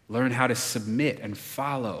 Learn how to submit and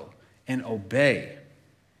follow and obey.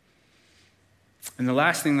 And the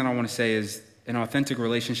last thing that I want to say is an authentic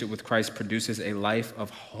relationship with Christ produces a life of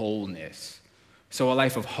wholeness. So a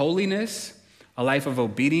life of holiness, a life of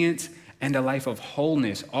obedience, and a life of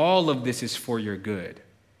wholeness. All of this is for your good.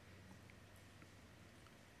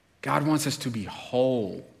 God wants us to be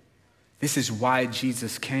whole. This is why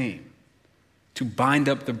Jesus came. To bind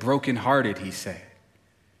up the brokenhearted, he said.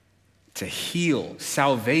 To heal.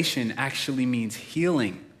 Salvation actually means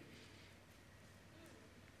healing.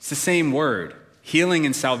 It's the same word. Healing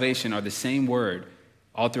and salvation are the same word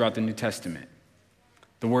all throughout the New Testament.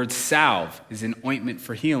 The word salve is an ointment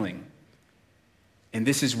for healing. And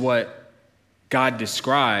this is what God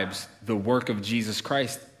describes the work of Jesus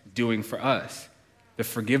Christ doing for us. The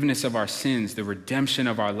forgiveness of our sins, the redemption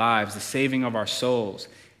of our lives, the saving of our souls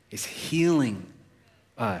is healing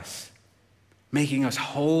us, making us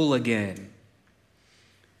whole again.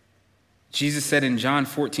 Jesus said in John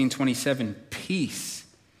 14:27, peace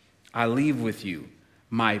I leave with you.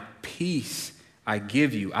 My peace I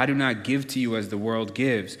give you. I do not give to you as the world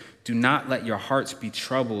gives. Do not let your hearts be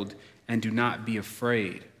troubled and do not be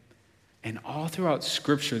afraid. And all throughout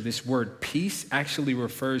Scripture, this word peace actually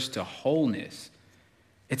refers to wholeness.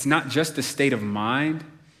 It's not just a state of mind.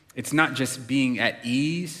 It's not just being at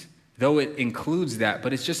ease, though it includes that,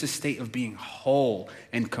 but it's just a state of being whole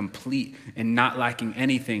and complete and not lacking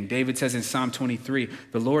anything. David says in Psalm 23,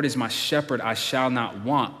 the Lord is my shepherd, I shall not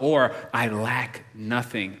want, or I lack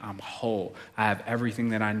nothing. I'm whole. I have everything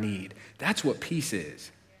that I need. That's what peace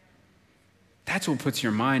is. That's what puts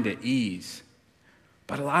your mind at ease.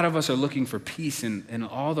 But a lot of us are looking for peace in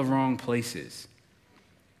all the wrong places.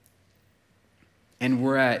 And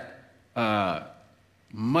we're at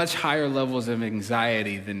much higher levels of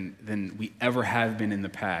anxiety than we ever have been in the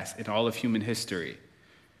past, in all of human history.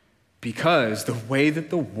 Because the way that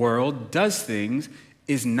the world does things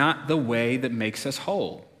is not the way that makes us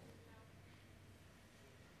whole.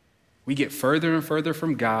 We get further and further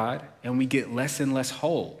from God, and we get less and less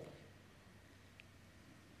whole.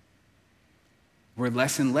 We're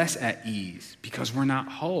less and less at ease because we're not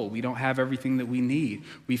whole. We don't have everything that we need.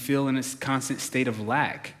 We feel in a constant state of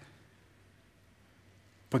lack.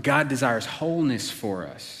 But God desires wholeness for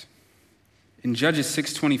us. In Judges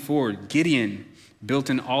 6:24, Gideon built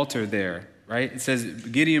an altar there, right? It says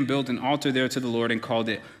Gideon built an altar there to the Lord and called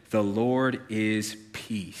it, "The Lord is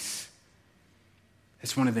Peace."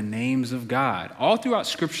 It's one of the names of God. All throughout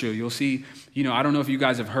Scripture, you'll see, I don't know if you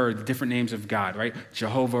guys have heard the different names of God, right?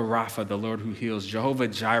 Jehovah Rapha, the Lord who heals. Jehovah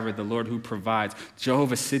Jireh, the Lord who provides.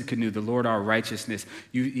 Jehovah Sidkenu, the Lord our righteousness.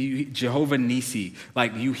 Jehovah Nisi.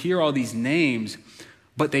 Like, you hear all these names,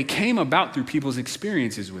 but they came about through people's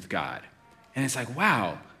experiences with God. And it's like,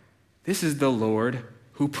 wow, this is the Lord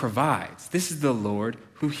who provides. This is the Lord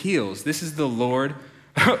who heals. This is the Lord,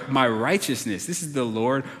 my righteousness. This is the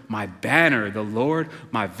Lord, my banner, the Lord,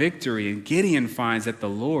 my victory. And Gideon finds that the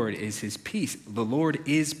Lord is his peace. The Lord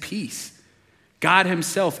is peace. God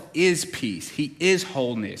himself is peace. He is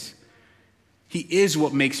wholeness. He is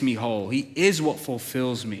what makes me whole. He is what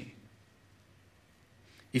fulfills me.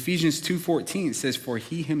 Ephesians 2:14 says, for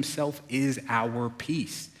he himself is our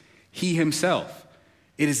peace. He himself.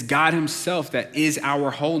 It is God himself that is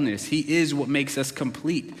our wholeness. He is what makes us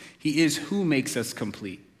complete. He is who makes us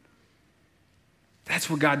complete. That's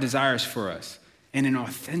what God desires for us. And an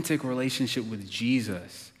authentic relationship with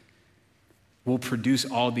Jesus will produce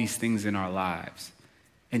all these things in our lives.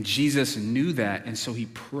 And Jesus knew that, and so he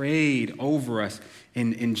prayed over us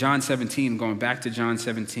in John 17, going back to John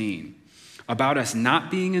 17, about us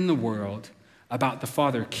not being in the world, about the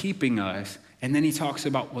Father keeping us, and then he talks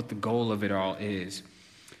about what the goal of it all is.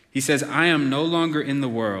 He says, I am no longer in the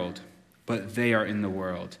world, but they are in the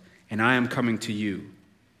world, and I am coming to you,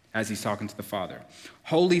 as he's talking to the Father.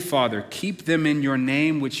 Holy Father, keep them in your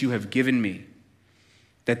name which you have given me,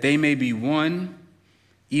 that they may be one,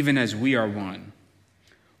 even as we are one.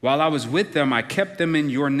 While I was with them, I kept them in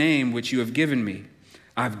your name which you have given me.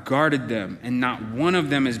 I've guarded them, and not one of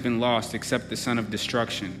them has been lost except the son of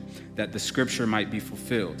destruction, that the scripture might be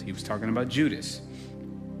fulfilled. He was talking about Judas.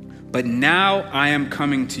 But now I am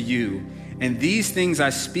coming to you, and these things I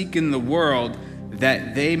speak in the world,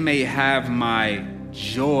 that they may have my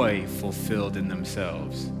joy fulfilled in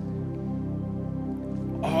themselves.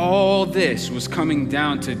 All this was coming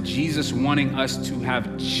down to Jesus wanting us to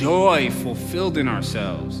have joy fulfilled in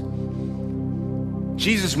ourselves.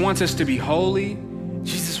 Jesus wants us to be holy.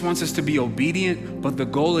 Jesus wants us to be obedient, but the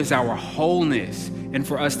goal is our wholeness and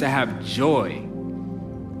for us to have joy.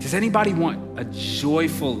 Does anybody want a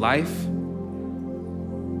joyful life?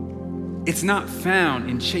 It's not found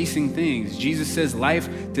in chasing things. Jesus says life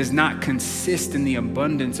does not consist in the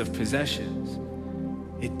abundance of possessions.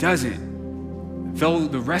 It doesn't. Though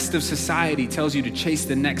the rest of society tells you to chase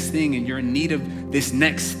the next thing and you're in need of this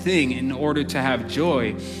next thing in order to have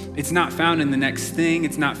joy, it's not found in the next thing.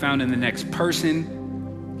 It's not found in the next person.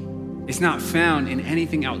 It's not found in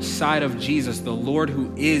anything outside of Jesus, the Lord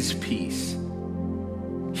who is peace.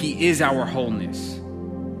 He is our wholeness.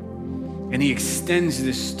 And he extends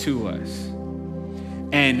this to us.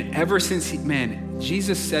 And ever since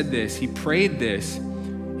Jesus said this, he prayed this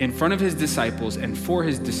in front of his disciples and for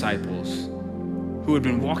his disciples who had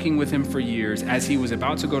been walking with him for years as he was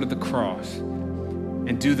about to go to the cross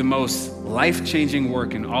and do the most life-changing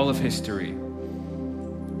work in all of history.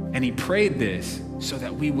 And he prayed this so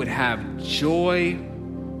that we would have joy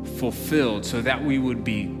fulfilled, so that we would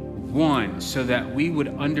be one, so that we would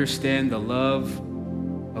understand the love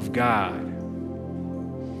of God.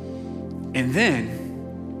 And then,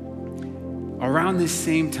 around this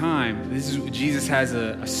same time, Jesus has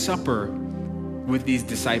a supper with these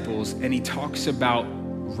disciples, and he talks about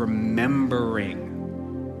remembering.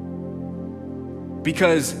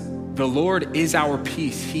 Because the Lord is our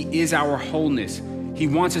peace. He is our wholeness. He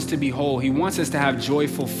wants us to be whole. He wants us to have joy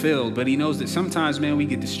fulfilled, but he knows that sometimes, we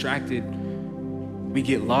get distracted. We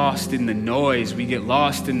get lost in the noise. We get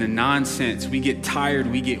lost in the nonsense. We get tired.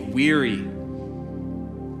 We get weary.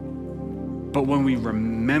 But when we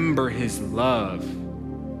remember his love,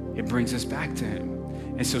 it brings us back to him.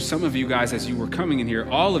 And so some of you guys, as you were coming in here,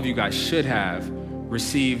 all of you guys should have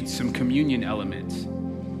received some communion elements.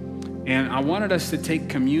 And I wanted us to take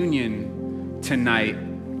communion tonight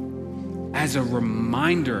as a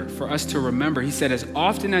reminder for us to remember. He said, as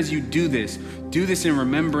often as you do this in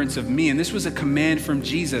remembrance of me. And this was a command from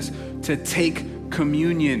Jesus to take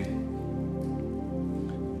communion,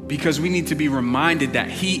 because we need to be reminded that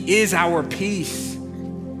he is our peace.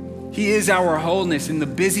 He is our wholeness in the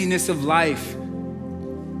busyness of life,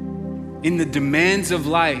 in the demands of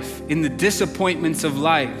life, in the disappointments of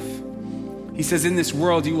life. He says, in this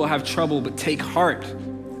world you will have trouble, but take heart.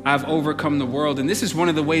 I've overcome the world. And this is one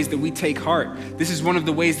of the ways that we take heart. This is one of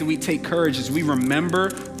the ways that we take courage, as we remember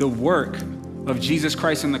the work of Jesus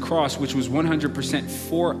Christ on the cross, which was 100%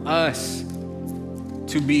 for us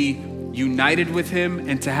to be united with him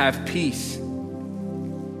and to have peace.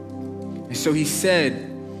 And so he said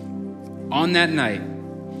on that night,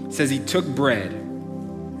 it says he took bread.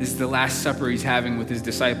 This is the Last Supper he's having with his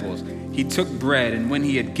disciples. He took bread, and when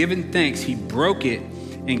he had given thanks, he broke it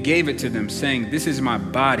and gave it to them, saying, this is my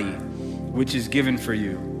body, which is given for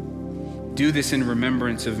you. Do this in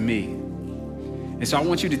remembrance of me. And so I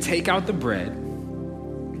want you to take out the bread.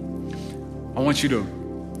 I want you to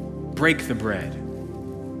break the bread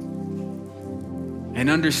and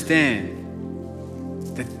understand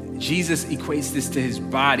that Jesus equates this to his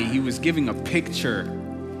body. He was giving a picture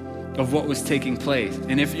of what was taking place.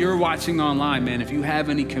 And if you're watching online, if you have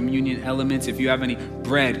any communion elements, if you have any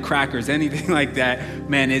bread, crackers, anything like that,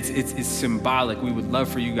 it's symbolic. We would love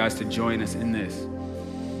for you guys to join us in this.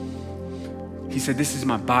 He said, this is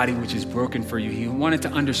my body, which is broken for you. He wanted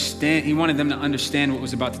them to understand what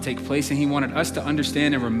was about to take place, and he wanted us to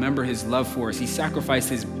understand and remember his love for us. He sacrificed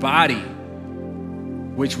his body,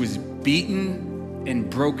 which was beaten and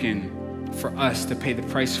broken for us to pay the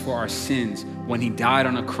price for our sins when he died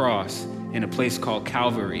on a cross in a place called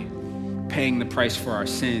Calvary, paying the price for our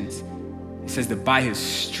sins. It says that by his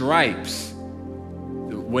stripes,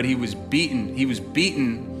 what he was beaten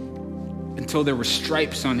until there were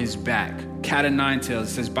stripes on his back. Cat o' nine tails.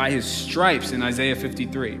 It says, by his stripes in Isaiah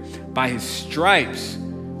 53, by his stripes,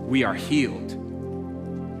 we are healed.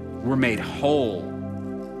 We're made whole.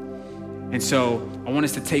 And so I want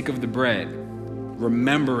us to take of the bread,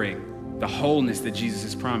 remembering the wholeness that Jesus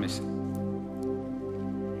has promised.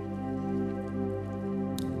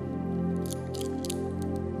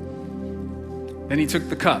 Then he took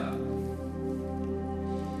the cup.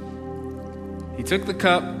 He took the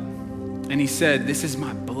cup and he said, this is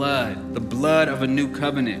my blood, the blood of a new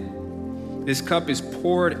covenant. This cup is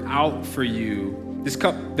poured out for you. This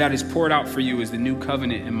cup that is poured out for you is the new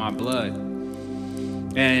covenant in my blood.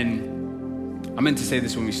 And I meant to say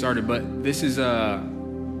this when we started, but this is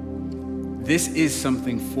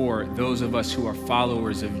something for those of us who are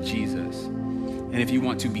followers of Jesus. And if you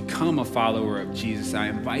want to become a follower of Jesus, I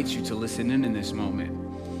invite you to listen in this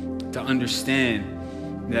moment, to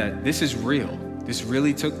understand that this is real. This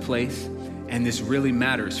really took place, and this really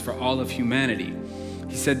matters for all of humanity.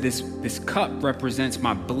 He said this cup represents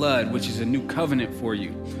my blood, which is a new covenant for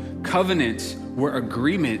you. Covenants were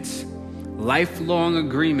agreements, lifelong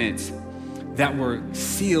agreements that were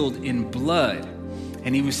sealed in blood.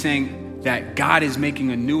 And he was saying that God is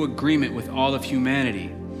making a new agreement with all of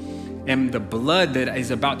humanity. And the blood that is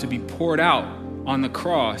about to be poured out on the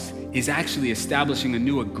cross is actually establishing a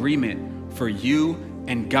new agreement for you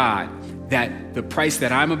and God. That the price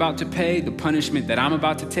that I'm about to pay, the punishment that I'm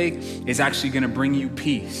about to take, is actually going to bring you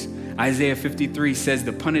peace. Isaiah 53 says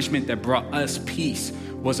the punishment that brought us peace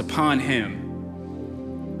was upon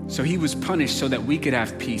him. So he was punished so that we could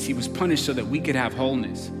have peace. He was punished so that we could have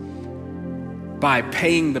wholeness by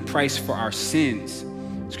paying the price for our sins.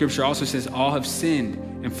 Scripture also says all have sinned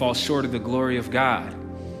and fall short of the glory of God.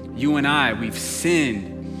 You and I, we've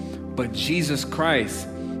sinned, but Jesus Christ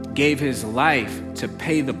gave his life to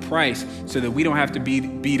pay the price so that we don't have to be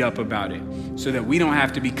beat up about it, so that we don't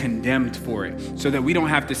have to be condemned for it, so that we don't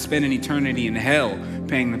have to spend an eternity in hell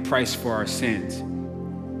paying the price for our sins.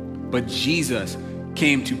 But Jesus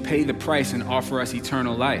came to pay the price and offer us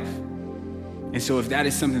eternal life. And so if that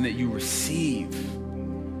is something that you receive,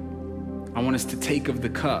 I want us to take of the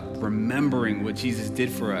cup, remembering what Jesus did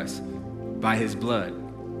for us by his blood.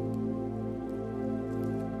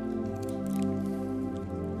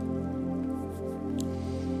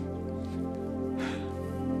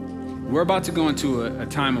 We're about to go into a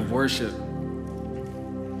time of worship.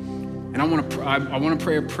 And I want to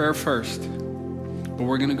pray a prayer first. But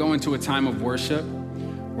we're going to go into a time of worship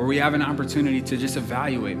where we have an opportunity to just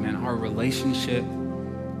evaluate, man, our relationship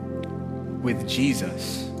with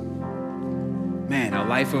Jesus. Man, a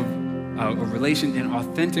life of an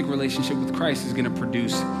authentic relationship with Christ is going to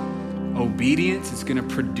produce obedience. It's going to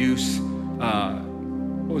produce,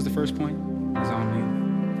 what was the first point? It was on me.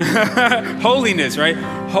 Holiness, right?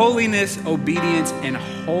 Holiness, obedience, and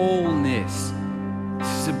wholeness. This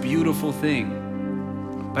is a beautiful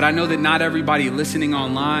thing. But I know that not everybody listening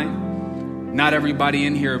online, not everybody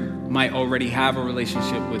in here might already have a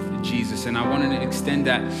relationship with Jesus. And I wanted to extend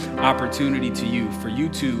that opportunity to you, for you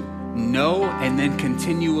to know and then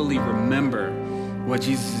continually remember what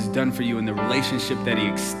Jesus has done for you and the relationship that he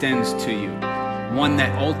extends to you. One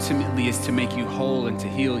that ultimately is to make you whole and to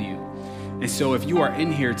heal you. And so if you are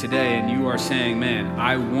in here today and you are saying, man,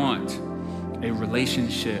 I want a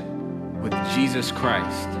relationship with Jesus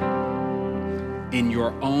Christ in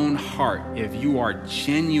your own heart, if you are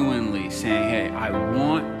genuinely saying, hey, I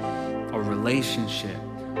want a relationship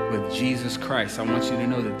with Jesus Christ, I want you to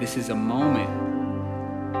know that this is a moment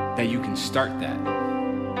that you can start that.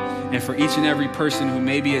 And for each and every person who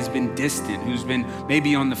maybe has been distant, who's been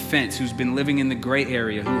maybe on the fence, who's been living in the gray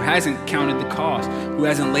area, who hasn't counted the cost, who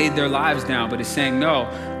hasn't laid their lives down, but is saying, no,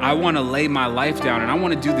 I want to lay my life down and I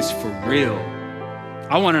want to do this for real.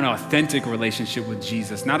 I want an authentic relationship with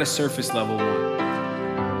Jesus, not a surface level one.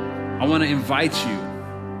 I want to invite you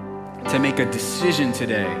to make a decision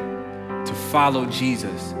today to follow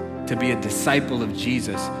Jesus, to be a disciple of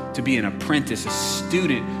Jesus, to be an apprentice, a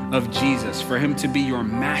student of Jesus, for him to be your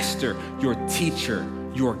master, your teacher,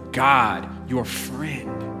 your God, your friend.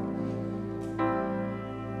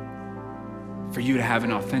 For you to have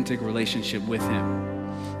an authentic relationship with him.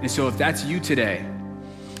 And so if that's you today,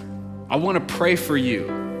 I want to pray for you.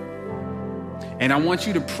 And I want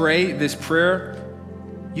you to pray this prayer.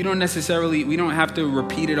 We don't have to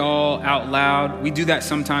repeat it all out loud. We do that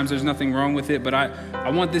sometimes, there's nothing wrong with it, but I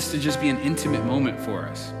want this to just be an intimate moment for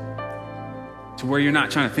us, to where you're not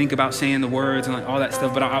trying to think about saying the words and like all that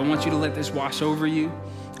stuff, but I want you to let this wash over you,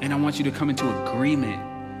 and I want you to come into agreement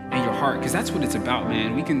in your heart, because that's what it's about,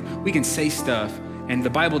 man. We can say stuff, and the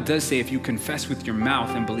Bible does say if you confess with your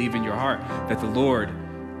mouth and believe in your heart that the Lord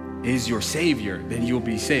is your Savior, then you'll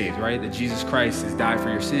be saved, right? That Jesus Christ has died for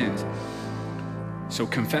your sins. So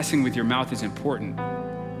confessing with your mouth is important,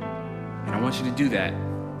 and I want you to do that.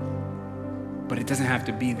 But it doesn't have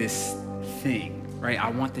to be this thing, right? I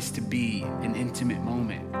want this to be an intimate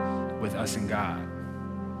moment with us and God.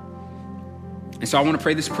 And so I want to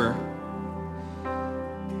pray this prayer.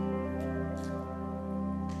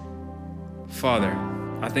 Father,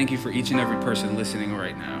 I thank you for each and every person listening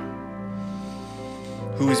right now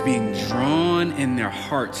who is being drawn in their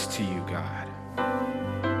hearts to you, God.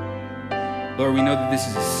 Lord, we know that this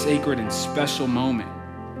is a sacred and special moment,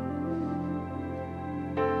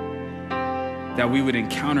 that we would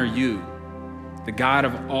encounter you, the God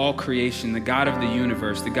of all creation, the God of the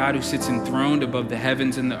universe, the God who sits enthroned above the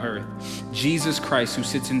heavens and the earth, Jesus Christ, who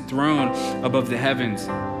sits enthroned above the heavens,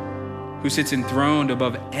 who sits enthroned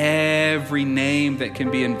above every name that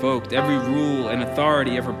can be invoked, every rule and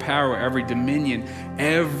authority, every power, every dominion,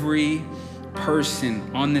 every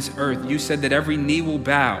person on this earth. You said that every knee will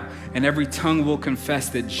bow and every tongue will confess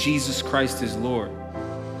that Jesus Christ is Lord.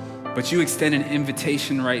 But you extend an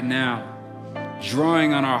invitation right now,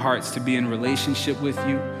 drawing on our hearts to be in relationship with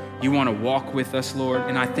you. You want to walk with us, Lord.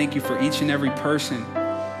 And I thank you for each and every person,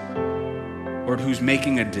 Lord, who's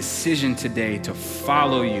making a decision today to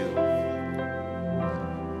follow you.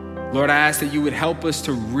 Lord, I ask that you would help us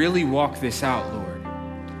to really walk this out, Lord.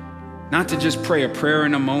 Not to just pray a prayer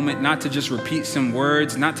in a moment, not to just repeat some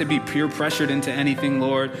words, not to be peer pressured into anything,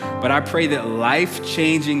 Lord, but I pray that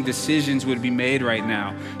life-changing decisions would be made right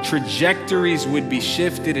now. Trajectories would be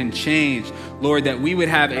shifted and changed. Lord, that we would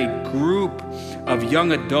have a group of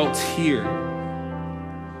young adults here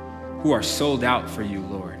who are sold out for you,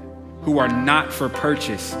 Lord, who are not for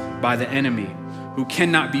purchase by the enemy, who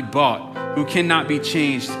cannot be bought, who cannot be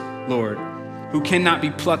changed, Lord, who cannot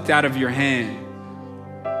be plucked out of your hand.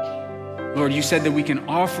 Lord, you said that we can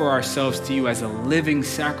offer ourselves to you as a living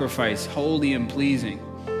sacrifice, holy and pleasing,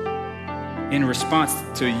 in response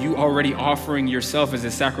to you already offering yourself as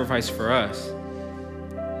a sacrifice for us.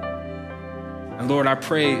 And Lord, I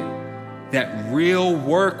pray that real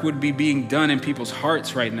work would be being done in people's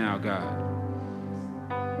hearts right now, God.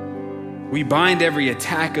 We bind every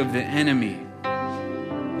attack of the enemy,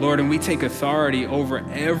 Lord, and we take authority over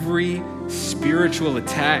every spiritual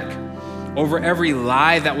attack, over every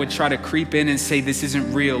lie that would try to creep in and say this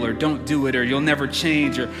isn't real, or don't do it, or you'll never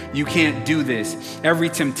change, or you can't do this. Every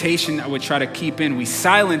temptation that would try to keep in, we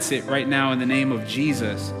silence it right now in the name of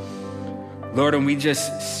Jesus. Lord, and we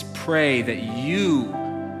just pray that you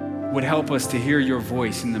would help us to hear your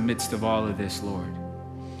voice in the midst of all of this, Lord.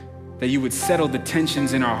 That you would settle the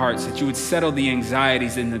tensions in our hearts, that you would settle the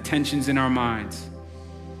anxieties and the tensions in our minds.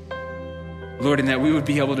 Lord, and that we would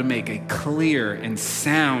be able to make a clear and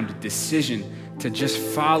sound decision to just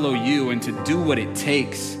follow you and to do what it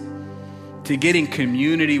takes to get in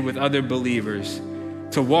community with other believers,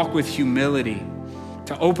 to walk with humility,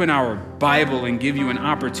 to open our Bible and give you an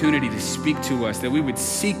opportunity to speak to us, that we would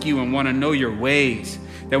seek you and want to know your ways,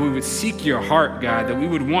 that we would seek your heart, God, that we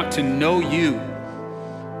would want to know you.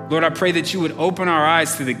 Lord, I pray that you would open our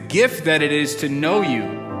eyes to the gift that it is to know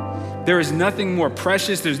you. There is nothing more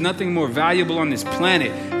precious, there's nothing more valuable on this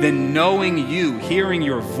planet than knowing you, hearing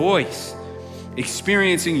your voice,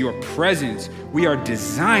 experiencing your presence. We are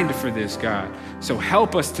designed for this, God. So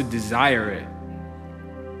help us to desire it.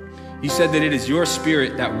 You said that it is your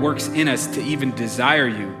spirit that works in us to even desire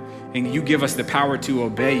you, and you give us the power to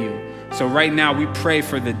obey you. So right now we pray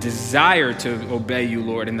for the desire to obey you,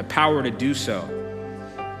 Lord, and the power to do so.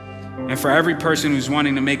 And for every person who's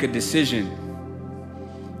wanting to make a decision,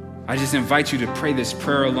 I just invite you to pray this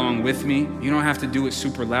prayer along with me. You don't have to do it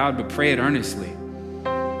super loud, but pray it earnestly.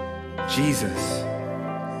 Jesus,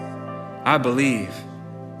 I believe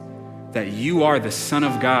that you are the Son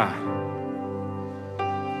of God,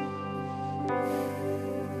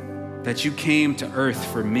 that you came to earth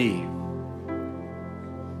for me,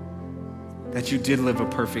 that you did live a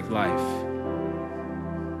perfect life,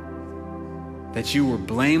 that you were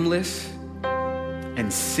blameless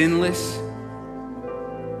and sinless,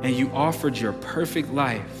 and you offered your perfect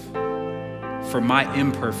life for my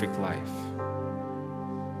imperfect life.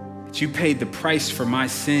 That you paid the price for my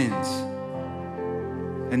sins.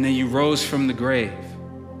 And then you rose from the grave.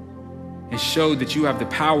 and showed that you have the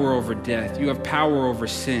power over death. You have power over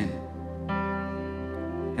sin.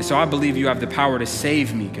 And so I believe you have the power to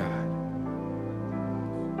save me, God.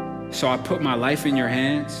 So I put my life in your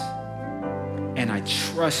hands, and I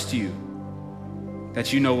trust you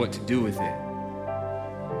that you know what to do with it.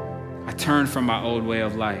 I turn from my old way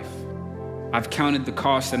of life. I've counted the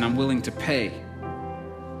cost, and I'm willing to pay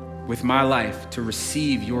with my life to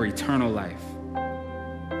receive your eternal life.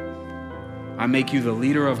 I make you the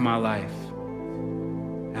leader of my life.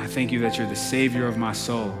 And I thank you that you're the savior of my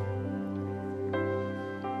soul.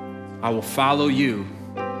 I will follow you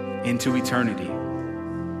into eternity.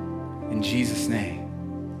 In Jesus' name.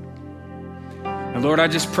 And Lord, I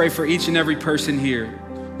just pray for each and every person here.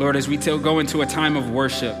 Lord, as we go into a time of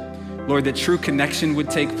worship, Lord, that true connection would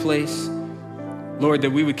take place. Lord,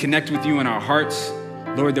 that we would connect with you in our hearts.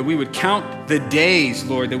 Lord, that we would count the days,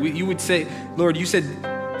 Lord, that you would say, Lord, you said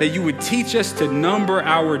that you would teach us to number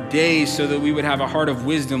our days so that we would have a heart of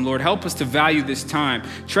wisdom. Lord, help us to value this time.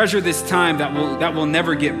 Treasure this time that will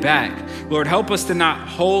never get back. Lord, help us to not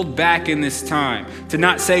hold back in this time, to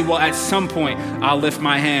not say, well, at some point I'll lift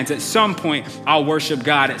my hands. At some point I'll worship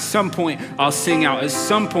God. At some point I'll sing out. At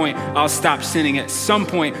some point I'll stop sinning. At some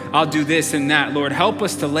point I'll do this and that. Lord, help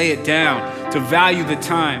us to lay it down, to value the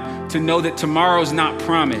time, to know that tomorrow's not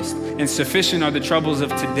promised and sufficient are the troubles of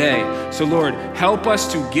today. So Lord, help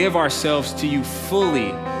us to give ourselves to you fully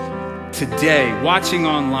today, watching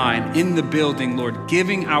online, in the building, Lord,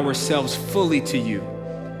 giving ourselves fully to you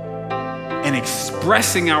and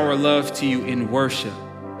expressing our love to you in worship.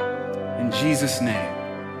 In Jesus' name,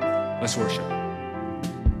 let's worship.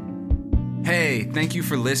 Hey, thank you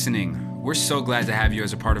for listening. We're so glad to have you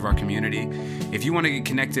as a part of our community. If you want to get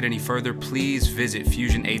connected any further, please visit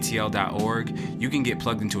fusionatl.org. You can get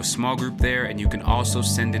plugged into a small group there, and you can also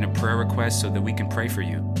send in a prayer request so that we can pray for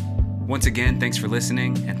you. Once again, thanks for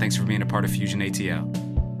listening, and thanks for being a part of Fusion ATL.